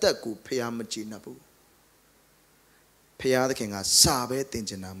တက်ကိုဖျားမကြည့်နိုင်ဘူးဖျားသခင်ကစာပဲသင်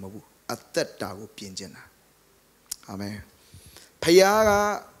ကျင်တာမဟုတ်ဘူးအသက်တာကိုပြင်ကျင်တာအာမင်ဖျားက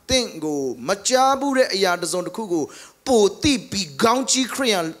တင့်ကိုမကြားဘူးတဲ့အရာတစ်စုံတစ်ခုကိုပိုတိပြီးခေါင်းကြီးခရိ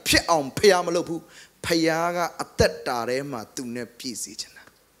ယန်ဖြစ်အောင်ဖျားမလုပ်ဘူးဖျားကအသက်တာထဲမှာသူနဲ့ပြည့်စည်ချင်တာ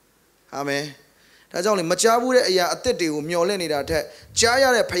အာမင်ဒါကြောင့်လေမကြားဘူးတဲ့အရာအသက်တွေကိုမျောလင့်နေတာထက်ကြားရ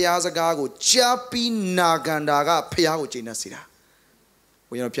တဲ့ဖျားစကားကိုကြားပြီးနာခံတာကဖျားကိုကျေနပ်စေတာ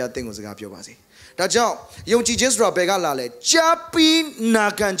ဘုရားဖျားတဲ့ကိုစကားပြောပါစေဒါကြောင့်ယုံကြည်ခြင်းဆိုတာဘယ်ကလာလဲကြားပြီးနာ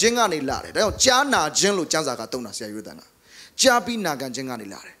ခံခြင်းကနေလာတယ်ဒါကြောင့်ကြားနာခြင်းလို့ကျမ်းစာကသုံးတာဆရာရွေးတန်ကကြားပြီးနာခံခြင်းကနေ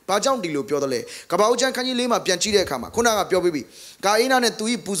လာတယ်ဘာကြောင့်ဒီလိုပြောသလဲကပ္ပဦးကျမ်းခန်းကြီး၄မှာပြန်ကြည့်တဲ့အခါမှာခုနကပြောပြီးပြီဂါအိနာနဲ့သူ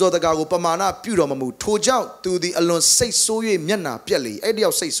၏ပူဇော်တကာကိုပမာဏပြုတော်မမူထိုကြောင့်သူသည်အလွန်စိတ်ဆိုး၍မျက်နှာပြက်လေအဲ့ဒီ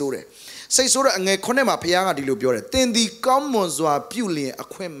ရောက်စိတ်ဆိုးတယ်စိတ်ဆိုးတဲ့အငယ်9မှာဘုရားကဒီလိုပြောတယ်သင်သည်ကောင်းမွန်စွာပြုလျင်အ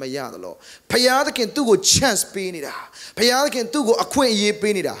ခွင့်မရသလောဘုရားသခင်သူ့ကို chance ပေးနေတာဘုရားသခင်သူ့ကိုအခွင့်အရေး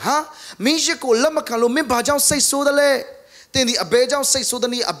ပေးနေတာဟာမင်းရှိကိုလက်မခံလို့မင်းဘာကြောင့်စိတ်ဆိုးသလဲသင်သည်အဘယ်ကြောင့်စိတ်ဆိုးသ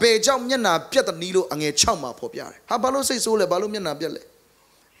နည်းအဘယ်ကြောင့်မျက်နှာပြက်သနည်းလို့အငယ်6မှာဖော်ပြတယ်ဟာဘာလို့စိတ်ဆိုးလဲဘာလို့မျက်နှာပြက်လဲ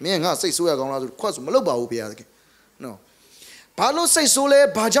မင်းငါစိတ်ဆိုးရကောင်းလားဆိုခွတ်ဆိုမလုပ်ပါဘူးဘုရားသခင်နော်ဘာလို့စိတ်ဆိုးလဲ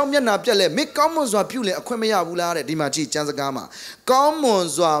ဘာကြောင့်မျက်နှာပြက်လဲမင်းကောင်းမွန်စွာပြုလင်အခွင့်မရဘူးလားတဲ့ဒီမှာကြည့်ကျမ်းစကားမှာကောင်းမွန်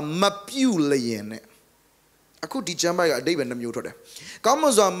စွာမပြုလျင်နဲ့အခုဒီကျမ်းပိုက်ကအတိတ်ပဲနှမျိုးထွက်တယ်ကောင်းမွ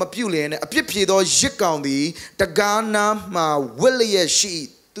န်စွာမပြုလျင်နဲ့အပြစ်ဖြေသောရစ်ကောင်သည်တကားနာမှာဝက်လျက်ရှိ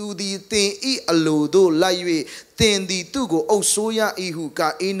tu di tin I aludo laiwe tin di tu go osoya ihu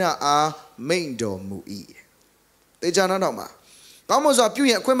ka ina a maindo mu I. Te jana no ma. Kamu so piu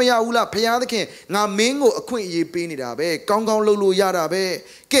yen kweme ya ula phaya thkin nga ming ko akwent ye pe ni da be kaung kaung lo lo ya da be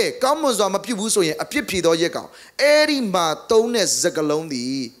ke kamu so ma piu bu so yen apit phi do yet kaung eri ma tong ne sakalong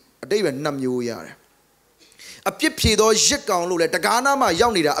di adaibe 2 မျိုးရတယ်အပြစ်ဖြေသောရစ်ကောင်လို့လဲတကားနာမှာရော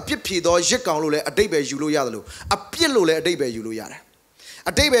က်နေတာအပြစ်ဖြေသောရစ်ကောင်လို့လဲအတိတ်ပဲယူလို့ရတယ်လို့အပြစ်လို့လဲအတိတ်ပဲယူလို့ရတယ်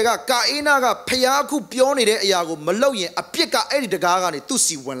အတိတ်ပဲကကာအိနာကဖျားခုပြောနေတဲ့အရာကိုမလုပ်ရင်အပြစ်ကအဲ့ဒီတကားကနေသူ့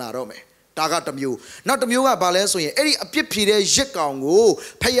စီဝင်လာတော့မယ်ဒါကတစ်မျိုးနောက်တစ်မျိုးကဘာလဲဆိုရင်အဲ့ဒီအပြစ်ဖြေတဲ့ရစ်ကောင်ကို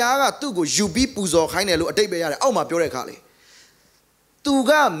ဖျားကသူ့ကိုယူပြီးပူဇော်ခိုင်းတယ်လို့အတိတ်ပဲရတယ်အောက်မှာပြောတဲ့အခါလေသူ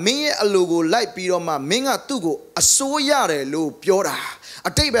ကမင်းရဲ့အလိုကိုလိုက်ပြီးတော့မှမင်းကသူ့ကိုအစိုးရတယ်လို့ပြောတာ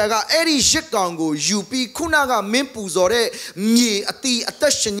အတိတ်ဘက်ကအဲ့ဒီရစ်ကောင်ကိုယူပြီးခုနကမင်းပူဇော်တဲ့မြေအသီးအသ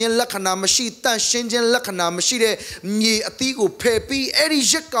က်ရှင်ခြင်းလက္ခဏာမရှိတန့်ရှင်းခြင်းလက္ခဏာမရှိတဲ့မြေအသီးကိုဖယ်ပြီးအဲ့ဒီ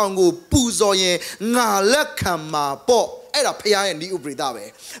ရစ်ကောင်ကိုပူဇော်ရင်ငါလက်ခံမှာပေါ့အဲ့ဒါဖခင်ရဲ့ဤဥပရိသပဲ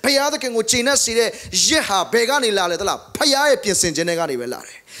ဖခင်သခင်ကိုချိန်နဲ့စီတဲ့ရစ်ဟာဘယ်ကနေလာလဲသလားဖခင်ရဲ့ပြင်ဆင်ခြင်းတွေကနေပဲလာတ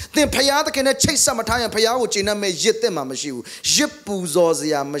ယ်သင်ဖခင်သခင်နဲ့ချိတ်ဆက်မထားရင်ဖခင်ကိုချိန်နဲ့မဲ့ရစ်တဲ့မှာမရှိဘူးရစ်ပူဇော်စ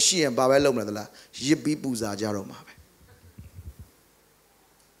ရာမရှိရင်ဘာပဲလုပ်မလဲသလားရစ်ပြီးပူဇာကြတော့မှာပဲ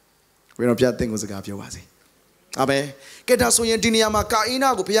ဝိရောပြတဲ့ကိုစကားပြောပါစေအာမင်ကဲဒါဆိုရင်ဒီနေရာမှာကာအိနာ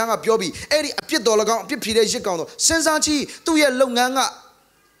ကိုဘုရားကပြောပြီးအဲ့ဒီအပြစ်တော်၎င်းအပြစ်ဖြေတဲ့ရစ်ကောင်တော့စဉ်းစားကြည့်သူ့ရဲ့လုပ်ငန်းက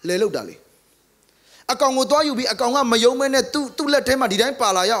လဲလောက်တာလေအကောင်ကိုသွားယူပြီးအကောင်ကမယုံမဲနဲ့သူ့လက်ထဲမှာဒီတိုင်းပါ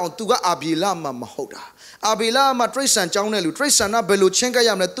လာရအောင်သူကအာဘေလမှမဟုတ်တာအာဘေလမှတရိษံကြောင်းတဲ့လူတရိษံကဘယ်လိုချင်းကပ်ရ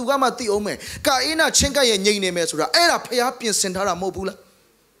မလဲသူကမှသိအောင်မယ်ကာအိနာချင်းကပ်ရဲ့ငြိမ်နေမယ်ဆိုတာအဲ့ဒါဘုရားပြင်ဆင်ထားတာမဟုတ်ဘူးလား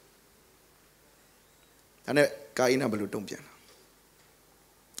ဒါနဲ့ကာအိနာဘယ်လိုတုံ့ပြန်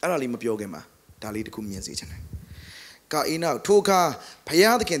အဲ့ဒါလေးမပြောခင်မှာဒါလေးတစ်ခုမြင်စေချင်တယ်ကာအိနာထိုအခါဘု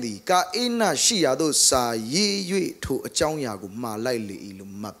ရားသခင်သည်ကာအိနာရှိရာသို့စာရေး၍ထိုအကြောင်းအရာကိုမှားလိုက်လေ၏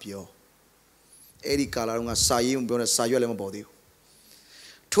လို့မှတ်ပြောအဲ့ဒီကာလာတော့ကစာရေးမပြောနဲ့စာရွက်လည်းမပေါ်သေးဘူး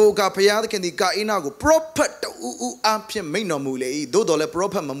ထိုအခါဘုရားသခင်သည်ကာအိနာကို prophet တူဦးအဖြစ်မိန့်တော်မူလေ၏သို့တော်လည်း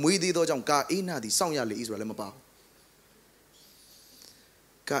prophet မမွေးသေးသောကြောင့်ကာအိနာသည်စောင့်ရလေ၏ဆိုတာလည်းမပါဘူး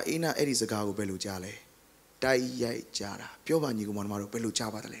ကာအိနာအဲ့ဒီစကားကိုဘယ်လိုကြားလဲတိုက်ရိုက်ကြတာပြောပါညီကောင်မတို့ဘယ်လို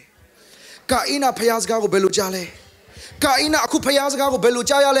ကြားပါတယ်လဲကာအိနာဖျားစကားကိုဘယ်လိုကြားလဲကာအိနာအခုဖျားစကားကိုဘယ်လို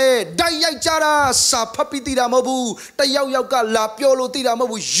ကြားရလဲတိုက်ရိုက်ကြတာစာဖတ်ပြီးသိတာမဟုတ်ဘူးတယောက်ယောက်ကလာပြောလို့သိတာမဟုတ်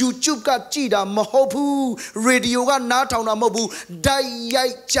ဘူး YouTube ကကြည့်တာမဟုတ်ဘူးရေဒီယိုကနားထောင်တာမဟုတ်ဘူးတိုက်ရို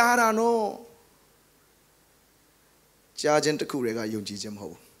က်ကြားတာနော်ကြားခြင်းတစ်ခုတည်းကယုံကြည်ခြင်းမဟု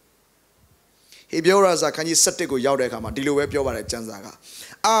တ်ဘူးဟေပြောရာဇာခန်းကြီး7ကိုရောက်တဲ့အခါမှာဒီလိုပဲပြောပါတယ်ကျမ်းစာက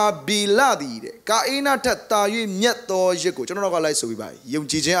အာဘီလသည်တဲ့ကာအိနာထက်တာ၍မြတ်သောရစ်ကိုကျွန်တော်တို့ကလိုက်ဆိုပြီးပါယုံ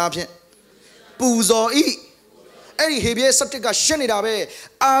ကြည်ခြင်းအပြင်ပူဇော်ဤအဲ့ဒီဟေဘရဲ7ကရှင်းနေတာပဲ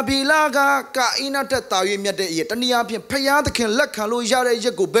အာဘီလကကာအိနာထက်တာ၍မြတ်တဲ့အရာတနည်းအားဖြင့်ဖျားသခင်လက်ခံလို့ရတဲ့ရ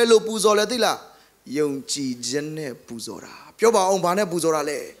စ်ကိုဘယ်လိုပူဇော်လဲသိလားယုံကြည်ခြင်းနဲ့ပူဇော်တာပြောပါအောင်ဘာနဲ့ပူဇော်တာ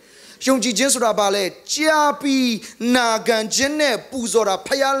လဲယုံကြည်ခြင်းဆိုတာဘာလဲကြာပြီးနာခံခြင်းနဲ့ပူဇော်တာ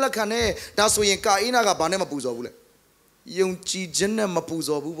ဖျားလက်ခံနဲ့ဒါဆိုရင်ကာအိနာကဘာနဲ့မပူဇော်ဘူးလဲယုံကြည်ခြင်းနဲ့မပူ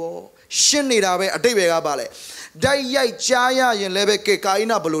ဇော်ဘူးပေါ့ရှင်းနေတာပဲအတိတ်ပဲကပါလေတိုက်ရိုက်ကြားရရင်လည်းပဲကဲကာအိ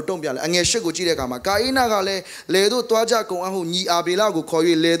နာဘလို့တုံ့ပြန်လဲအငယ်၈ကိုကြည့်တဲ့အခါမှာကာအိနာကလည်းလေတို့သွားကြကုန်အဟုညီအာဘေလကိုခေါ်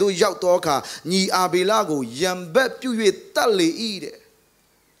၍လေတို့ရောက်တော့အခါညီအာဘေလကိုယံဘက်ပြု၍တတ်လေ၏တဲ့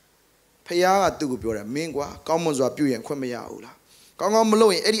ဖခင်ကသူ့ကိုပြောတယ်မင်းကွာကောင်းမွန်စွာပြုရင်ခွင့်မရဘူးလားကောင်းကောင်းမလု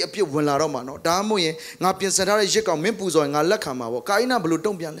ပ်ရင်အဲ့ဒီအပြစ်ဝင်လာတော့မှာနော်ဒါမှမဟုတ်ရင်ငါပြင်ဆင်ထားတဲ့ရစ်ကောင်မင်းပူဇော်ရင်ငါလက်ခံမှာပေါ့ကာအိနာဘလို့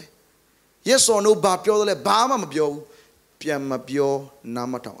တုံ့ပြန်လဲ yes or no ဘာပြောတယ်လဲဘာမှမပြောဘူးပြန်မပြောနား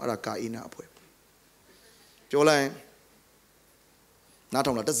မထောင်အဲ့ဒါကာအိနာအဖွဲပြောလိုက်နား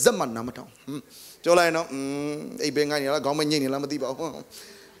ထောင်လားတစ်စက်မှနားမထောင်ပြောလိုက်နော်အိပ်ဘဲငိုင်းနေလားခေါင်းမညိတ်နေလားမသိပါဘူး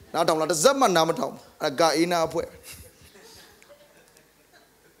နားထောင်လားတစ်စက်မှနားမထောင်အဲ့ဒါကာအိနာအဖွဲ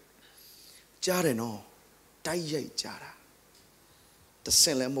ကြားတယ်နော်တိုက်ရိုက်ကြားတာတဆ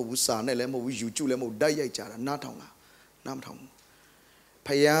င်လည်းမဟုတ်ဘူးစာနဲ့လည်းမဟုတ်ဘူး YouTube လည်းမဟုတ်တိုက်ရိုက်ကြားတာနားထောင်လားနားမထောင်ဘူးဖ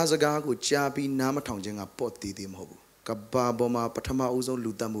ယားစကားကိုကြားပြီးနားမထောင်ခြင်းကပေါ့တည်တည်မဟုတ်ဘူးကဘာပေါ်မှာပထမဦးဆုံး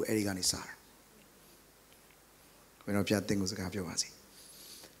လူတတ်မှုအဲ့ဒီကနေစားတယ်ဘယ်တော့ပြတဲ့ကိုစကားပြောပါစီ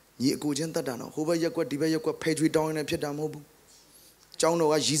ညီအကိုချင်းတတ်တာနော်ဟိုဘက်ရက်ကွက်ဒီဘက်ရက်ကွက်ဖဲချွေတောင်းနေဖြစ်တာမဟုတ်ဘူးကျောင်း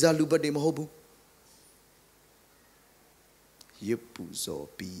တော်ကရီစာလူပတ်တွေမဟုတ်ဘူးရပူဇော်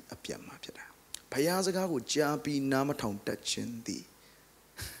ပြီးအပြတ်မှာဖြစ်တာဖယားစကားကိုကြားပြီးနားမထောင်တတ်ခြင်းသည်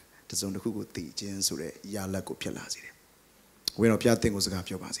တစုံတစ်ခုကိုသိခြင်းဆိုတဲ့ယာလက်ကိုဖြစ်လာစေတယ်ဝိရောပြတဲ့ကိုစကား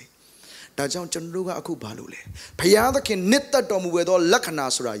ပြောပါစီဒါကြောင့်ကျွန်တော်တို့ကအခုဘာလို့လဲဘုရားသခင်နှစ်သက်တော်မူဝဲသောလက္ခဏာ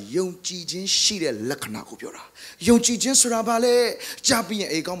ဆိုတာယုံကြည်ခြင်းရှိတဲ့လက္ခဏာကိုပြောတာယုံကြည်ခြင်းဆိုတာဘာလဲကြားပြီးရင်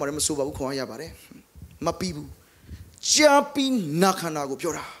အေးကောင်းပါတယ်မဆိုပါဘူးခွန်အားရပါတယ်မပြီးဘူးကြားပြီးနာခန္ဓာကို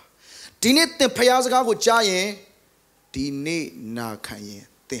ပြောတာဒီနေ့သင်ဘုရားစကားကိုကြားရင်ဒီနေ့နာခံရင်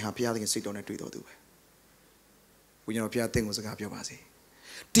သ သင်ဟာဘုရားသခင်စိတ်တော်နဲ့တွေ့တော်သူပဲဝိညာဉ်တော်ဘုရားသင်ကိုစကားပြောပါစေ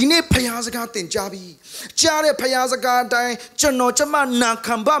ဒီနေ့ဘုရားစကားသင်ကြားပြီးကြားတဲ့ဘုရားစကားအတိုင်းကျွန်တော်ကျမနာ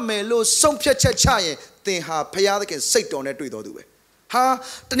ခံပါမယ်လို့ဆုံးဖြတ်ချက်ချရင်သင်ဟာဘုရားသခင်စိတ်တော်နဲ့တွေ့တော်သူပဲဟာ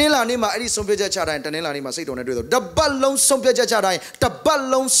တနင်္လာနေ့မှာအဲ့ဒီဆုံးဖြတ်ချက်ချတိုင်းတနင်္လာနေ့မှာစိတ်တော်နဲ့တွေ့တော်တပတ်လုံးဆုံးဖြတ်ချက်ချတိုင်းတပတ်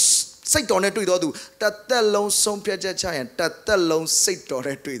လုံးစိတ်တော်နဲ့တွေ့တော်သူတသက်လုံးဆုံးဖြတ်ချက်ချရင်တသက်လုံးစိတ်တော်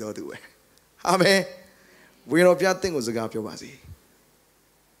နဲ့တွေ့တော်သူပဲအာမင်ဝိညာဉ်တော်ဘုရားသင်ကိုစကားပြောပါစေ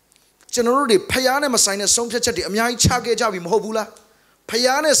ကျွန်တော်တို့တွေဖယားနဲ့မဆိုင်တဲ့ဆုံးဖြတ်ချက်တွေအများကြီးချခဲ့ကြပြီမဟုတ်ဘူးလားဖ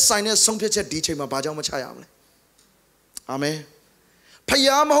ယားနဲ့ဆိုင်တဲ့ဆုံးဖြတ်ချက်ဒီချိန်မှာဘာကြောင့်မချရမလဲအာမင်ဖ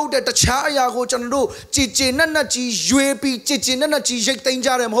ယားမဟုတ်တဲ့တခြားအရာကိုကျွန်တော်တို့ကြည်ကြည်နက်နက်ကြီးရွေးပြီးကြည်ကြည်နက်နက်ကြီးရိတ်သိမ်းကြ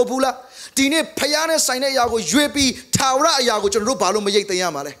တယ်မဟုတ်ဘူးလားဒီနေ့ဖယားနဲ့ဆိုင်တဲ့အရာကိုရွေးပြီးထာဝရအရာကိုကျွန်တော်တို့ဘာလို့မရိတ်သိမ်းရ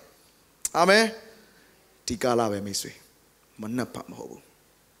မှာလဲအာမင်ဒီကာလပဲမိတ်ဆွေမနှက်ပါမဟုတ်ဘူး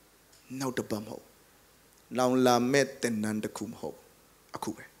နောက်တစ်ပတ်မဟုတ်လောင်လာမဲ့တင်နန်းတစ်ခုမဟုတ်အ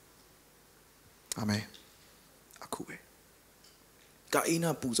ခုပဲအာမင်အခုပဲကာအိနာ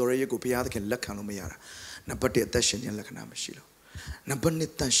ပူဇော်ရဲ့ရက်ကိုဘုရားသခင်လက်ခံလို့မရတာနံပါတ်1အသက်ရှင်ခြင်းလက္ခဏာမရှိလို့နံပါတ်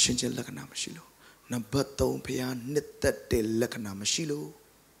2တန်ရှင်ခြင်းလက္ခဏာမရှိလို့နံပါတ်3ဘုရားနှစ်သက်တဲ့လက္ခဏာမရှိလို့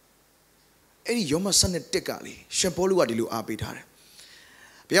အဲ့ဒီယောမ7:1ကလေရှင်ပေါလုကဒီလိုအားပေးထားတယ်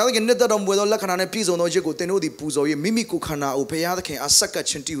ဘုရားသခင်နှစ်သက်တော်မူသောလက္ခဏာနဲ့ပြည့်စုံသောရက်ကိုသင်တို့သည်ပူဇော်၍မိမိကိုယ်ခန္ဓာကိုဘုရားသခင်အားဆက်ကပ်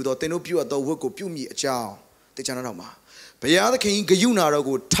ခြင်းတည်ဟူသောသင်တို့ပြုအပ်သောဝတ်ကိုပြုမိအကြောင်းတေချာတော်မှာဘုရားသခင်ဂယုဏတော်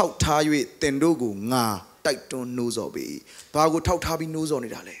ကိုထောက်ထား၍သင်တို့ကိုငါတိုက်တွန်းနှိုးဆော်ပေဘာကိုထောက်ထားပြီးနှိုးဆော်နေ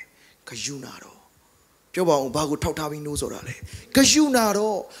တာလဲဂယုဏတော်ပြောပါအောင်ဘာကိုထောက်ထားပြီးနှိုးဆော်တာလဲဂယုဏ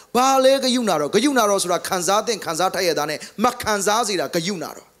တော်ဘာလဲဂယုဏတော်ဆိုတာခံစားတဲ့ခံစားထိုက်ရတာနဲ့မခံစားစေတာဂယုဏ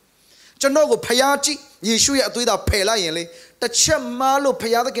တော်ကျွန်တော်ကိုဖျားကြည့်ယေရှုရဲ့အသွေးသားဖယ်လိုက်ရင်လေတစ်ချက်မားလို့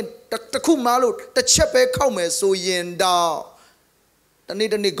ဖျားသခင်တစ်ခုမားလို့တစ်ချက်ပဲခောက်မယ်ဆိုရင်တော့တနေ့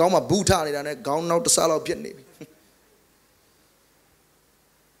ခေါင်းမှာဘူးထနေတာနဲ့ခေါင်းနောက်တစ်ဆလောက်ဖြစ်နေပြီ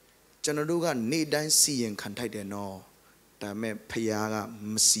ကျွန်တော်တို့ကနေတိုင်းစီရင်ခံထိုက်တယ်နော်ဒါပေမဲ့ဖျားက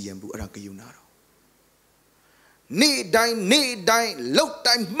မစီရင်ဘူးအဲ့ဒါဂယုဏတော်နေတိုင်းလောက်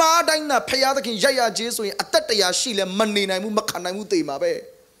တိုင်းမှားတိုင်းနာဖျားသခင်ရိုက်ရခြင်းဆိုရင်အသက်တရားရှိလဲမနေနိုင်ဘူးမခံနိုင်ဘူးသေမှာပဲ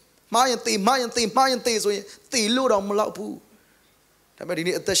မှားရင်သေဆိုရင်သေလို့တော့မလောက်ဘူးဒါပေမဲ့ဒီ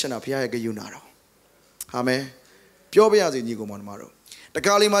နေ့အသက်ရှင်တာဖျားရဲ့ဂယုဏတော်အာမင်ပြောပြရစီညီကောင်မတို့တ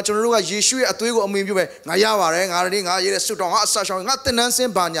ခါလေမှာကျွန်တော်တို့ကယေရှုရဲ့အသွေးကိုအမင်ပြုပဲငါရပါတယ်ငါရေးတဲ့ဆုတောင်းငါအစာရှောင်ငါတင်နန်းစ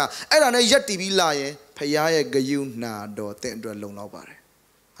င်းပါညာအဲ့ဒါနဲ့ရက်တီပြီးလာရင်ဖခင်ရဲ့ဂယုဏတော်တင့်အတွက်လုံလောက်ပါတယ်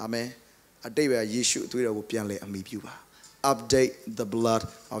အာမင်အတိတ်ပဲယေရှုအသွေးတော်ကိုပြန်လဲအမင်ပြုပါ update the blood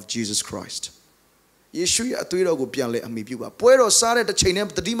of Jesus Christ ယေရှုရဲ့အသွေးတော်ကိုပြန်လဲအမင်ပြုပါပွဲတော်စားတဲ့တစ်ချိန်နဲ့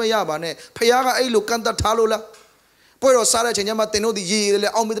တတိမရပါနဲ့ဖခင်ကအဲ့လိုကန့်သက်ထားလို့လားပွဲတော်စားတဲ့ချိန်ကျမှတင်တို့ဒီရေလေ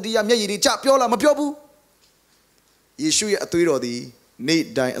အောင်မတတိယမျက်ရည်တွေကြပြောလားမပြောဘူးယေရှုရဲ့အသွေးတော်ဒီနေ့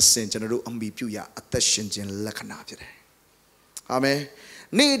တိုင်းအစဉ်ကျွန်တော်တို့အမိပြုရအသက်ရှင်ခြင်းလက္ခဏာဖြစ်တယ်အာမင်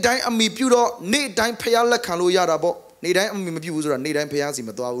နေ့တိုင်းအမိပြုတော့နေ့တိုင်းဖခင်လက်ခံလို့ရတာပေါ့နေ့တိုင်းအမိမပြုဘူးဆိုတာနေ့တိုင်းဖခင်စီမ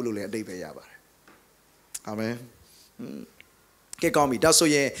သွားဘူးလို့လည်းအတိတ်ပဲရပါတယ်အာမင်ကဲကောင်းပြီဒါဆို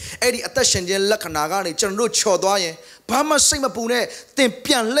ရင်အဲ့ဒီအသက်ရှင်ခြင်းလက္ခဏာကနေကျွန်တော်တို့ချော်သွားရင်ဘာမှစိတ်မပူနဲ့သင်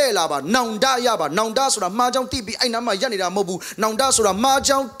ပြန်လှည့်လာပါနောင်တရပါနောင်တဆိုတာမှားကြောင်းတိပြီးအဲ့နားမှာရက်နေတာမဟုတ်ဘူးနောင်တဆိုတာမှား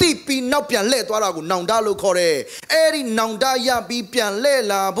ကြောင်းတိပြီးနောက်ပြန်လှည့်သွားတာကိုနောင်တလို့ခေါ်တယ်အဲ့ဒီနောင်တရပြီးပြန်လှည့်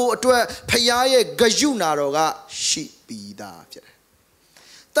လာဖို့အတွက်ဖခင်ရဲ့ဂယုဏတော်ကရှိပြီးသားဖြစ်တယ်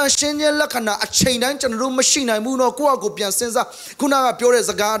တန်ရှင်းခြင်းလက္ခဏာအချိန်တိုင်းကျွန်တော်တို့မရှိနိုင်ဘူးတော့ကိုယ့်အကိုပြန်စဉ်းစားခုနကပြောတဲ့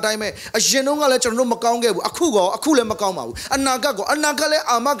စကားအတိုင်းပဲအရင်တုန်းကလည်းကျွန်တော်တို့မကောင်းခဲ့ဘူးအခုလည်းမကောင်းပါဘူးအနာဂတ်လည်း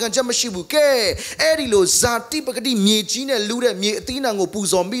အာမခံချက်မရှိဘူးကဲအဲ့ဒီလိုဇာတိပဂတိမြေကြီးနဲ့လူတဲ့မြေအသီးနှံကိုပူ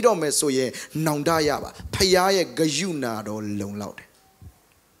ဇော်မိတော့မယ်ဆိုရင်နောင်တရပါဖခင်ရဲ့ဂယုဏတော်လုံလောက်တယ်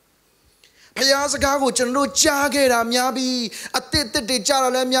ဖခင်စကားကိုကျွန်တော်တို့ကြားခဲ့တာများပြီးအသစ်တွေကြားတာ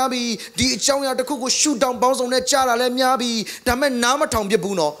လည်းများပြီးဒီအကြောင်းအရာတစ်ခုကိုရှုတောင်ပေါင်းစုံနဲ့ကြားတာလည်းများပြီးဒါမဲ့နားမထောင်ပြ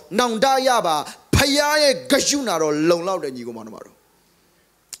ဘူးနော်နောင်တရပါဖခင်ရဲ့ဂယုဏတော်လုံလောက်တယ်ညီကောင်မတို့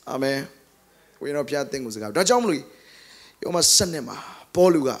အာမင်ဝိညာဉ်တော်ဘုရားသင်ကိုစကားဒါကြောင့်မလို့ယောမ7နှစ်မှာပေါ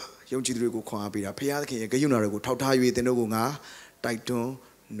လုကယုံကြည်သူတွေကိုခွန်အားပေးတာဖခင်သခင်ရဲ့ဂယုဏတော်ကိုထောက်ထား၍သင်တို့ကိုငါတိုက်တွန်း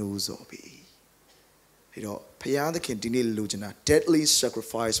နှိုးဆော်ပြီအဲ့တော့ဖခင်သခင်ဒီနေ့လိုချင်တာ deadly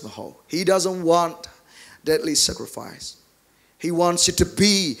sacrifice မဟုတ် he doesn't want deadly sacrifice he wants you to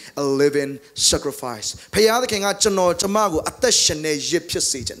be a living sacrifice ဖခင်သခင်ကကျွန်တော်ကျမကိုအသက်ရှင်တဲ့ရစ်ဖြစ်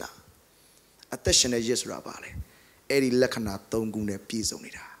စေချင်တာအသက်ရှင်တဲ့ရစ်ဆိုတာပါလေအဲ့ဒီလက္ခဏာ၃ခုနဲ့ပြည့်စုံ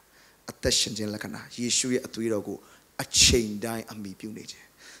နေတာအသက်ရှင်ခြင်းလက္ခဏာယေရှုရဲ့အသွေးတော်ကိုအချိန်တိုင်းအမိပြုနေခြင်း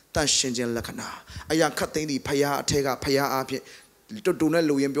တန်ရှင်ခြင်းလက္ခဏာအရာခတ်သိမ်းသည့်ဖခင်အထက်ကဖခင်အားဖြင့်တူနဲ့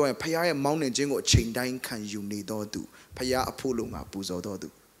လူရင်းပြောရင်ဖခင်ရဲ့မောင်းနှင်ခြင်းကိုအချိန်တိုင်းခံယူနေတော်သူဖခင်အဖို့လုံးကပူဇော်တော်သူ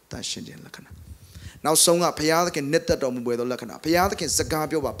တန်ရှင်ခြင်းလက္ခဏာနောက်ဆုံးကဖခင်သခင်နှစ်သက်တော်မူပွေသောလက္ခဏာဖခင်သခင်စကား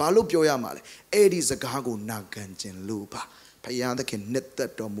ပြောပါဘာလို့ပြောရမှာလဲအဲ့ဒီစကားကိုနာခံခြင်းလို့ပါ ဖယားသခင်နှစ်သ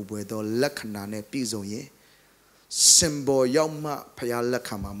က်တော်မူပွေသောလက္ခဏာနဲ့ပြည့်စုံရင်စင်ပေါ်ရောက်မှဖယားလက်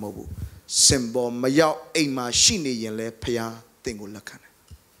ခံမှာမဟုတ်ဘူးစင်ပေါ်မရောက်အိမ်မှာရှိနေရင်လည်းဖယားသင်ကိုလက်ခံတယ်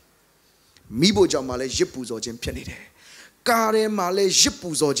မိဖို့ကြောင့်မှလည်းရစ်ပူဇော်ခြင်းဖြစ်နေတယ်ကားထဲမှာလည်းရစ်ပူ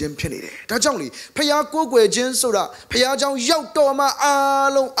ဇော်ခြင်းဖြစ်နေတယ်ဒါကြောင့်လေဖယားကိုးကွယ်ခြင်းဆိုတာဖယားကြောင့်ရောက်တော်မှအား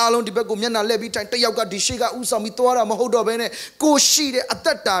လုံးဒီဘက်ကိုမျက်နှာလှည့်ပြီးတိုင်တယောက်ကဒီရှေ့ကဥဆောင်ပြီးသွားတာမဟုတ်တော့ဘဲနဲ့ကိုရှိတဲ့အသ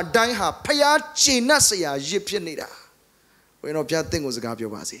က်တာတိုင်းဟာဖယားကျင့်납စရာရစ်ဖြစ်နေတာဘယ်တော့ဘုရားသင်ကိုစကားပြော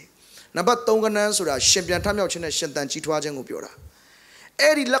ပါစေနံပါတ်3ကဏ္ဍဆိုတာရှင်ပြန်ထမြောက်ခြင်းနဲ့ရှင်သန်ကြီးထွားခြင်းကိုပြောတာ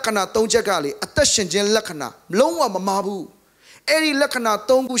အဲ့ဒီလက္ခဏာ3ချက်ကလေအသက်ရှင်ခြင်းလက္ခဏာလုံးဝမမာဘူးအဲ့ဒီလက္ခဏာ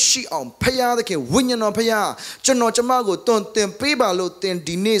3ခုရှိအောင်ဖယားသခင်ဝိညာဉ်တော်ဖယားကျွန်တော်ကျမကိုတွင်တင်ပေးပါလို့သင်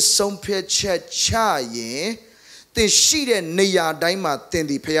ဒီနေ့ဆုံးဖြတ်ချက်ချရင်သင်ရှိတဲ့နေရာတိုင်းမှာသင်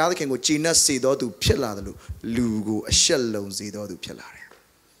ဒီဖယားသခင်ကိုကြည်နပ်စေတော်သူဖြစ်လာတယ်လို့လူကိုအရှက်လုံစေတော်သူဖြစ်လာတယ်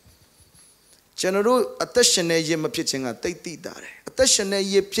ကျွန်တော်တို့အသက်ရှင်တဲ့ရစ်မဖြစ်ခြင်းကတိတ်တိတာတယ်အသက်ရှင်တဲ့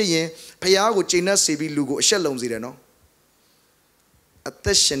ရစ်ဖြစ်ရင်ဖယားကိုကြည်နပ်စေပြီးလူကိုအရှက်လုံစေတယ်နော်အသ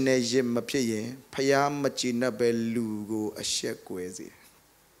က်ရှင်တဲ့ရစ်မဖြစ်ရင်ဖယားမကြည်နပ်ပဲလူကိုအရှက်ကွဲစေတယ်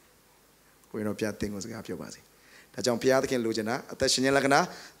ကိုရင်တော့ပြသင်ကိုစကားပြောပါစေဒါကြောင့်ဖယားသခင်လိုချင်တာအသက်ရှင်ခြင်းလက္ခဏာ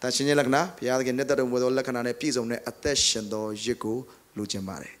တန်ရှင်ခြင်းလက္ခဏာဖယားသခင်နဲ့တတ်တော်မူသောလက္ခဏာနဲ့ပြည့်စုံတဲ့အသက်ရှင်သောရစ်ကိုလိုချင်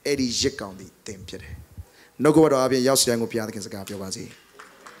ပါတယ်အဲ့ဒီရစ်ကောင်ဒီသင်ဖြစ်တယ်နှုတ်ကပတ်တော်အပြင်ရောက်စီတိုင်းကိုဖယားသခင်စကားပြောပါစေ